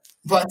 Yeah.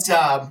 But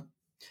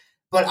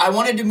I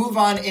wanted to move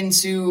on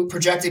into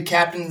projected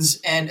captains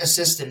and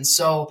assistants.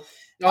 So,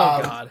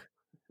 God.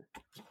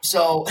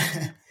 So,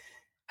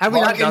 have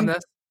we not done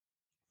this?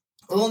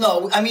 Well,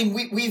 no, I mean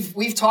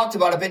we've talked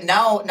about it, but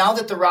now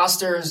that the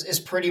roster is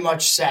pretty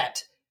much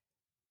set,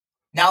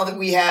 now that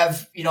we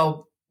have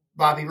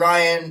Bobby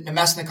Ryan,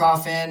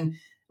 Namestnikov in,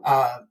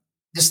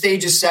 the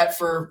stage is set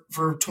for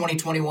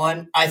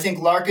 2021. I think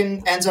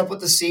Larkin ends up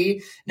with the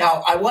C.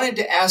 Now, I wanted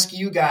to ask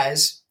you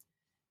guys.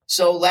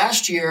 So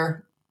last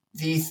year,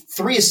 the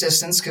 3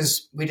 assistants,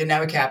 because we didn't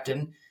have a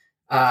captain,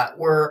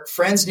 were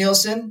Frans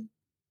Nielsen,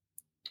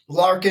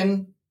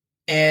 Larkin,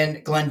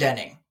 and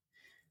Glendening.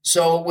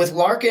 So with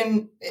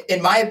Larkin,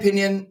 in my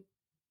opinion,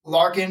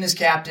 Larkin is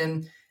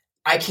captain.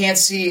 I can't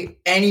see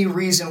any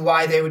reason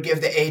why they would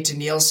give the A to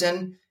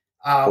Nielsen.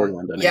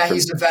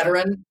 He's a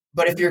veteran,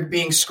 but if you're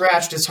being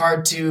scratched, it's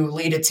hard to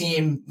lead a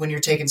team when you're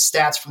taking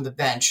stats from the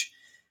bench.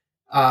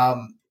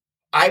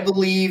 I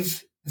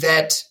believe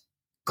that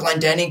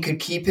Glendening could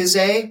keep his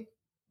A,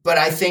 but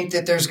I think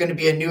that there's going to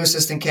be a new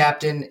assistant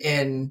captain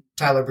in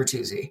Tyler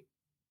Bertuzzi.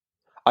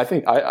 I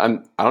think I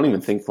don't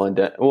even think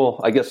Glendening. Well,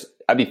 I guess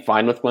I'd be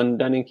fine with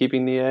Glendening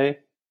keeping the A,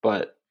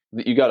 but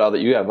you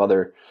have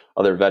other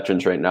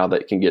veterans right now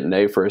that can get an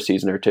A for a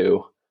season or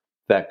two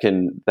that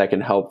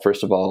can help.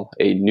 First of all,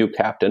 a new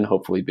captain,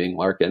 hopefully being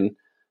Larkin,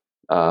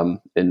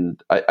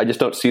 and I just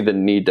don't see the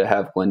need to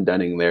have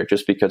Glendening there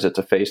just because it's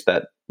a face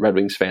that Red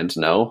Wings fans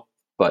know.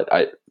 But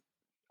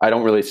I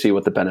don't really see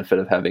what the benefit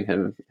of having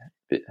him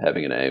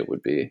having an A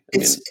would be.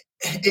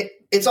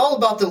 It's all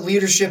about the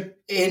leadership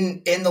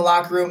in the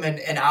locker room and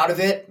out of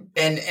it.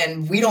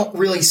 And we don't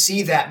really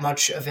see that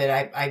much of it,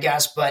 I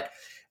guess. But,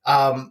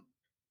 I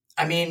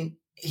mean,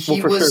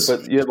 sure,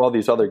 but you have all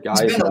these other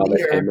guys now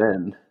that came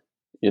in,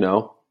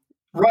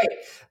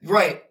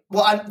 Right.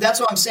 Well, that's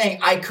what I'm saying.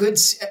 I could,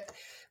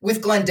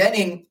 with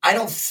Glendening,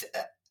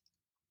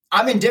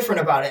 I'm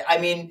indifferent about it. I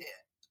mean,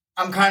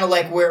 I'm kind of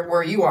like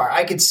where you are.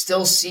 I could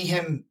still see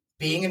him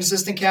being an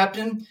assistant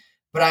captain,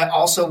 but I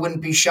also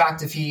wouldn't be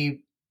shocked if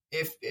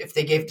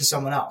they gave it to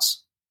someone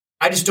else.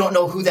 I just don't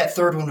know who that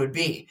third one would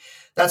be.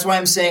 That's why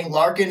I'm saying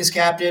Larkin is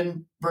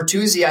captain.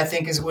 Bertuzzi, I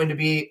think, is going to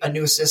be a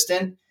new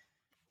assistant.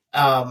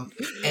 I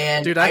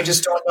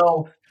just don't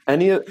know.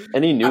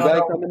 Any new guy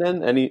coming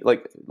in? Any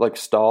like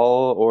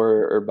Stahl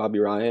or Bobby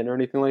Ryan or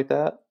anything like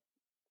that?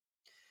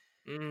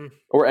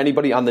 Or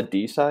anybody on the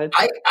D side?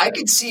 I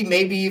could see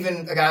maybe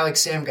even a guy like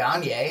Sam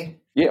Gagner.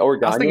 Yeah, or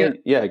Gagner.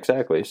 Yeah,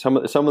 exactly.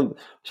 Some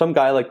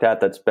guy like that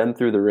that's been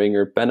through the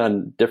ringer, been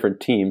on different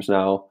teams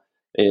now,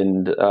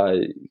 and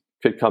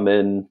could come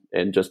in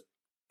and just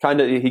kind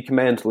of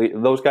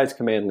those guys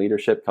command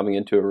leadership coming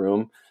into a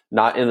room,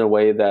 not in a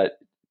way that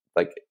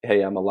like,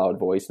 hey, I'm a loud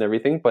voice and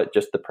everything, but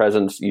just the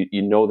presence.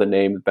 You know the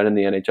name, been in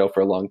the NHL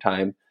for a long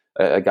time,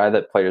 a guy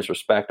that players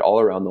respect all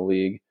around the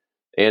league.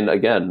 And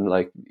again,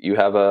 like you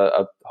have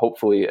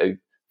hopefully a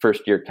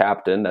first year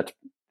captain that's,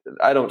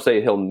 I don't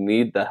say he'll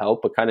need the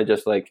help, but kind of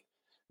just like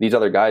these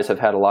other guys have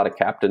had a lot of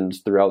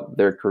captains throughout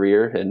their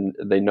career and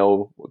they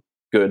know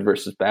good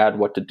versus bad,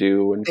 what to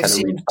do, and they've kind of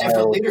seen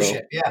different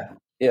leadership.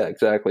 Yeah,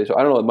 exactly. So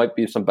I don't know, it might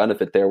be some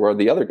benefit there where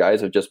the other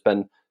guys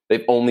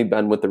they've only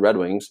been with the Red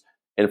Wings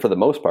and for the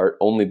most part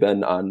only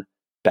been on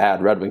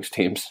bad Red Wings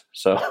teams.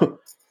 So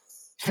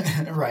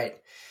right.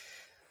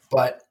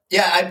 But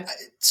yeah,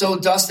 so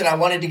Dustin, I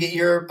wanted to get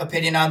your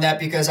opinion on that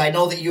because I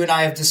know that you and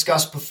I have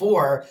discussed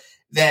before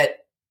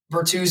that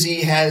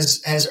Bertuzzi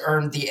has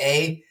earned the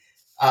A,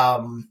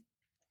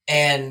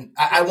 and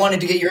I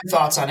wanted to get your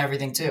thoughts on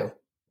everything too.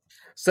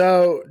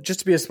 So, just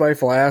to be a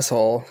spiteful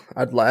asshole,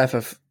 I'd laugh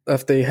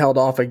if they held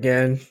off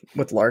again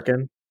with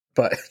Larkin.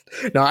 But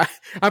no,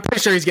 I'm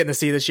pretty sure he's getting the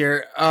C this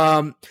year.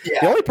 The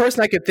only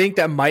person I could think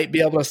that might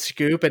be able to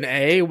scoop an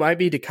A might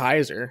be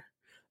DeKaiser.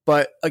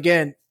 But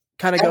again,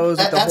 kind of goes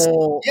with the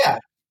whole,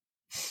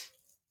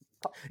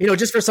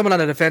 just for someone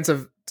on a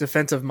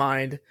defensive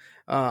mind,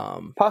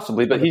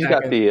 possibly. But he's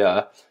got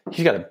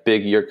a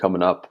big year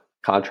coming up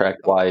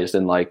contract wise,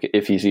 and like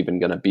if he's even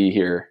going to be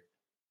here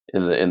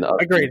in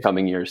the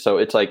coming years. So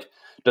it's like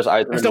just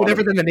either. It's no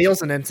different than the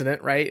Nielsen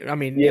incident, right? I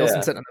mean,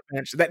 Nielsen sitting on the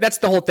bench. That's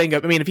the whole thing. I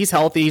mean, if he's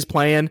healthy, he's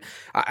playing.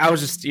 I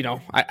was just,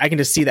 I can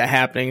just see that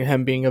happening.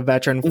 Him being a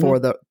veteran for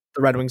the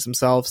Red Wings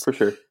themselves, for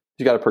sure.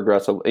 You got to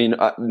progress,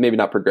 maybe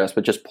not progress,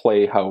 but just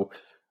play how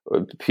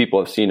people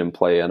have seen him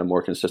play on a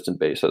more consistent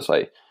basis.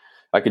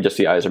 I could just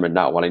see Yzerman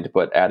not wanting to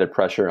put added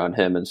pressure on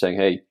him and saying,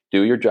 "Hey,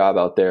 do your job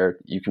out there.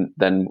 You can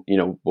then,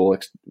 we'll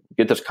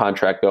get this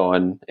contract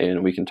going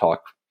and we can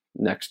talk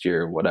next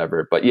year,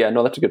 whatever." But yeah,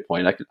 no, that's a good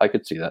point. I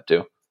could see that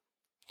too.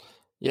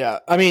 Yeah,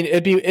 I mean,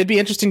 it'd be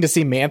interesting to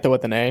see Mantha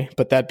with an A,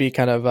 but that'd be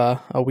kind of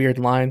a weird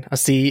line. A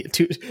C,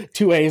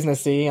 two A's and a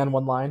C on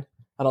one line.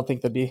 I don't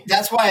think that'd be.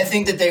 That's why I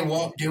think that they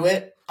won't do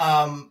it.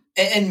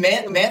 And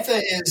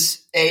Mantha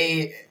is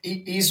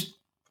he's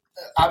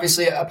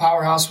obviously a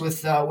powerhouse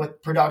with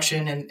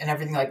production and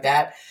everything like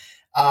that.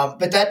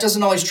 But that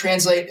doesn't always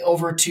translate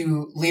over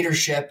to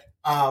leadership.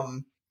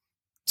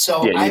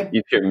 So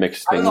you hear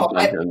mixed things on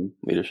him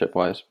leadership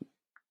wise.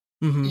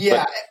 Mm-hmm.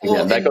 Yeah.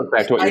 But, that goes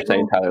back to what you're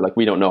saying, Tyler. Like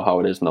we don't know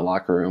how it is in the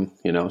locker room,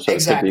 so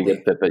exactly. It could be a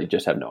good fit, but you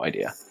just have no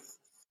idea.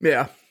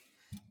 Yeah.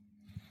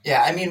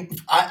 Yeah, I mean,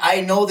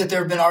 I know that there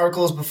have been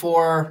articles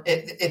before.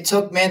 It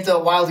took Mantha a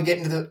while to get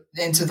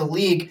into the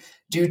league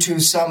due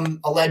to some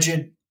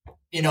alleged,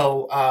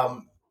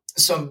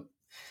 some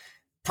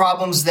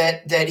problems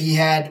that he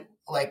had,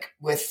 like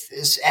with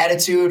his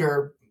attitude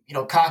or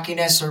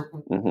cockiness or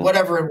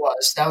whatever it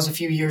was. That was a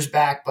few years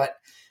back, but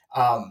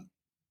I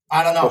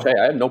don't know. Okay,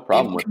 I have no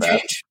problem with that.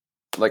 Change.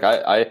 Like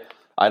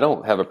I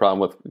don't have a problem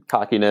with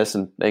cockiness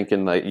and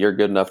thinking like you're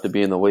good enough to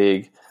be in the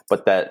league,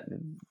 but that.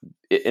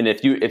 And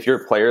if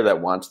you're a player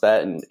that wants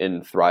that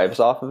and thrives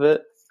off of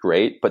it,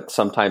 great. But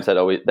sometimes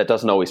that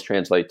doesn't always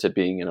translate to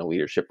being in a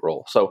leadership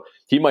role. So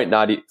he might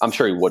not. I'm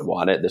sure he would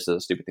want it. This is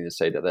a stupid thing to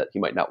say to that. He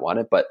might not want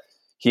it, but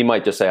he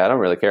might just say, "I don't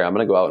really care. I'm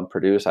going to go out and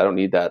produce. I don't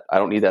need that. I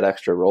don't need that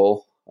extra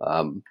role.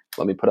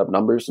 Let me put up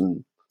numbers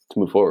and to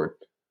move forward."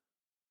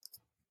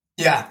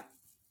 Yeah.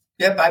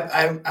 Yep.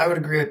 I would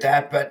agree with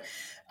that. But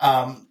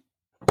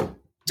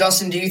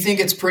Dustin, do you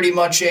think it's pretty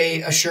much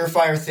a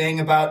surefire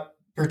thing about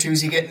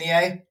Bertuzzi getting the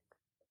A?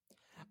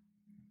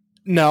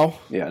 No.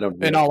 Yeah, I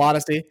don't. In all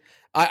honesty,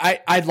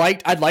 I'd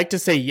like to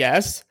say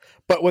yes,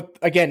 but with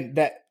again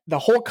that the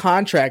whole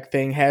contract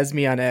thing has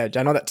me on edge.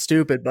 I know that's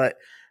stupid, but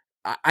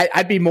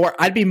I'd be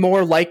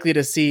more likely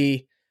to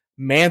see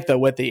Mantha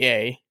with the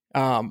A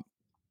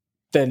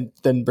than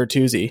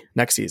Bertuzzi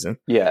next season.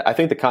 Yeah, I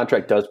think the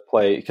contract does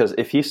play because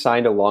if he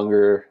signed a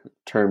longer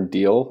term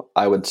deal,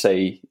 I would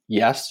say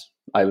yes.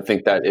 I would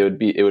think that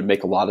it would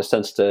make a lot of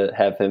sense to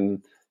have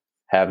him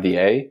have the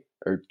A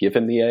or give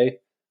him the A.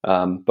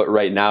 But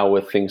right now,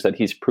 with things that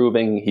he's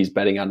proving, he's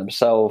betting on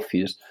himself.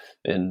 He's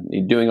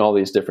doing all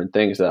these different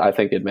things that I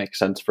think it makes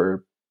sense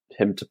for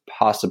him to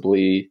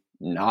possibly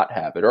not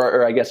have it.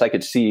 Or I guess I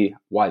could see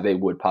why they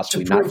would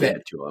possibly not give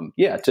it to him.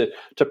 Yeah,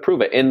 to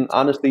prove it. And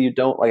honestly, you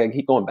don't like. I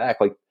keep going back.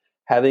 Like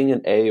having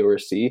an A or a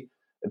C,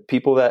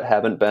 people that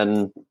haven't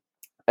been.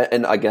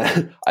 And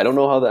again, I don't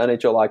know how the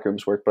NHL locker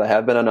rooms work, but I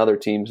have been on other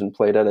teams and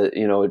played at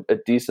a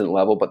decent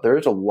level. But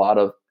there's a lot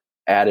of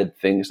added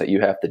things that you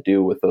have to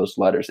do with those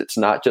letters. It's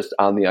not just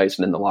on the ice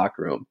and in the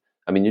locker room.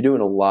 I mean, you're doing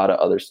a lot of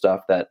other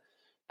stuff that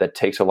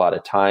takes a lot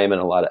of time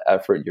and a lot of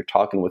effort. You're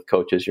talking with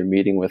coaches, you're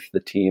meeting with the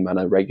team on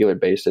a regular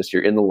basis,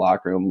 you're in the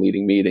locker room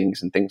leading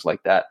meetings and things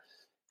like that.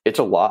 It's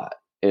a lot.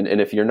 And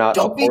if you're not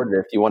up for it,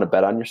 if you want to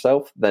bet on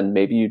yourself, then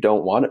maybe you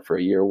don't want it for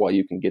a year while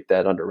you can get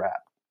that under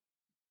wrap.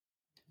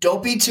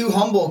 Don't be too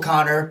humble,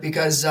 Connor,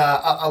 because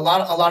a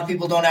lot of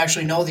people don't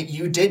actually know that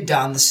you did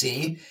don the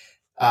C.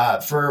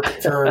 For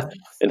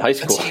in high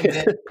school.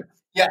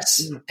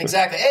 Yes,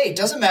 exactly. Hey, it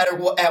doesn't matter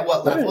at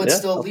what level; it's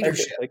still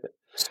leadership.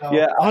 So,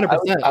 yeah,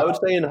 100%. I would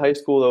say in high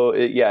school though,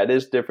 it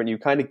is different. You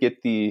kind of get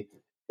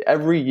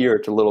every year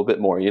it's a little bit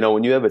more.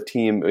 When you have a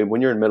team,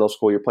 when you're in middle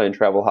school, you're playing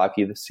travel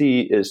hockey. The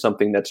C is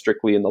something that's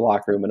strictly in the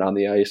locker room and on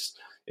the ice.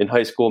 In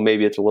high school,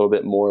 maybe it's a little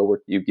bit more where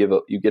you get a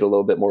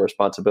little bit more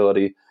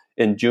responsibility.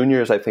 In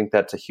juniors, I think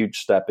that's a huge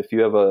step. If you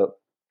have a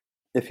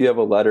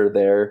letter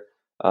there.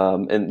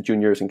 And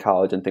juniors in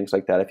college and things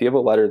like that. If you have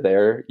a letter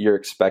there, you're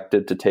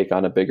expected to take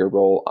on a bigger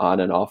role on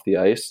and off the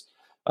ice.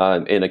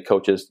 And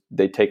coaches,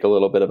 they take a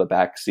little bit of a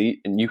back seat.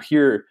 And you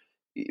hear,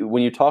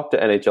 when you talk to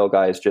NHL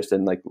guys, just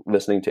in like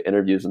listening to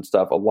interviews and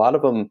stuff, a lot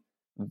of them,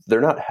 they're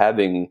not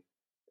having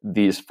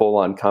these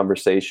full-on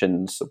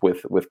conversations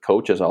with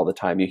coaches all the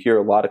time. You hear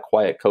a lot of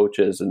quiet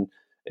coaches and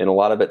a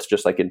lot of it's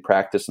just like in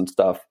practice and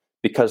stuff,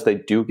 because they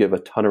do give a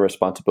ton of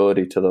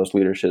responsibility to those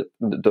leaders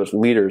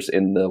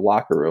in the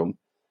locker room.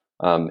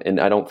 And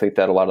I don't think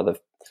that a lot of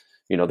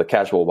the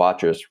casual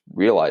watchers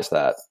realize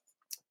that.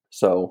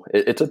 So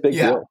it's a big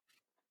deal.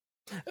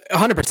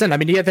 100%. I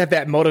mean, you have to have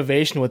that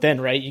motivation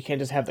within, right? You can't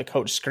just have the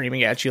coach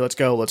screaming at you, let's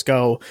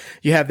go.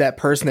 You have that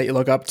person that you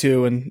look up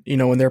to, and,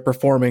 when they're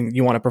performing,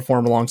 you want to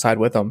perform alongside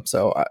with them.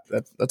 So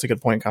that's a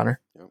good point, Connor.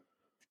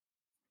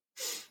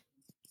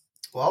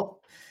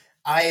 Well,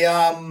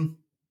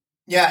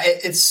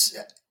 it's,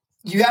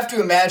 you have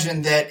to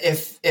imagine that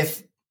if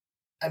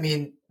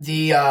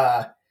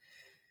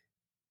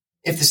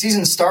the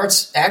season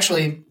starts,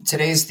 actually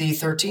today's the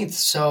 13th,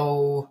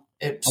 so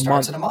it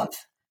starts in a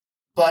month.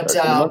 But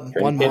 1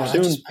 month. I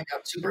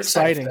got super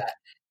excited for that.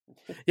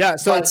 Yeah.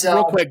 So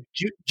real quick,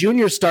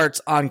 junior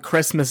starts on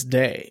Christmas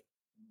Day.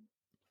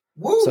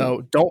 Woo!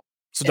 So don't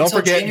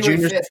forget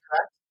junior. 5th, correct?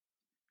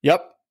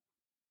 Yep.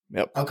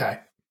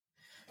 Okay.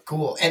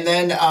 Cool. And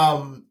then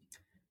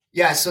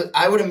so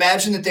I would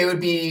imagine that they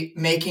would be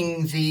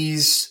making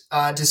these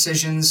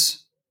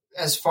decisions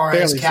as far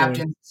as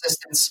captain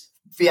assistants.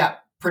 Yeah.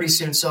 Pretty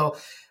soon. So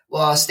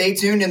stay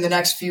tuned in the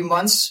next few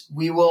months.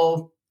 We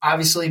will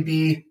obviously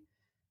be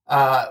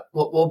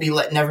we'll be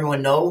letting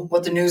everyone know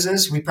what the news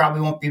is. We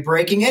probably won't be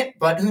breaking it,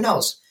 but who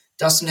knows?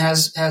 Dustin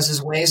has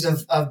his ways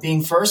of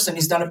being first, and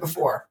he's done it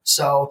before.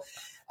 So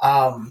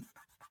fellas,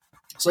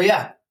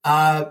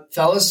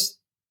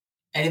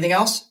 anything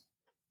else?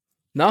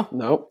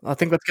 No. I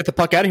think let's get the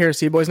puck out of here.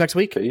 See you boys next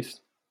week. Peace.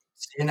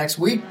 See you next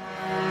week.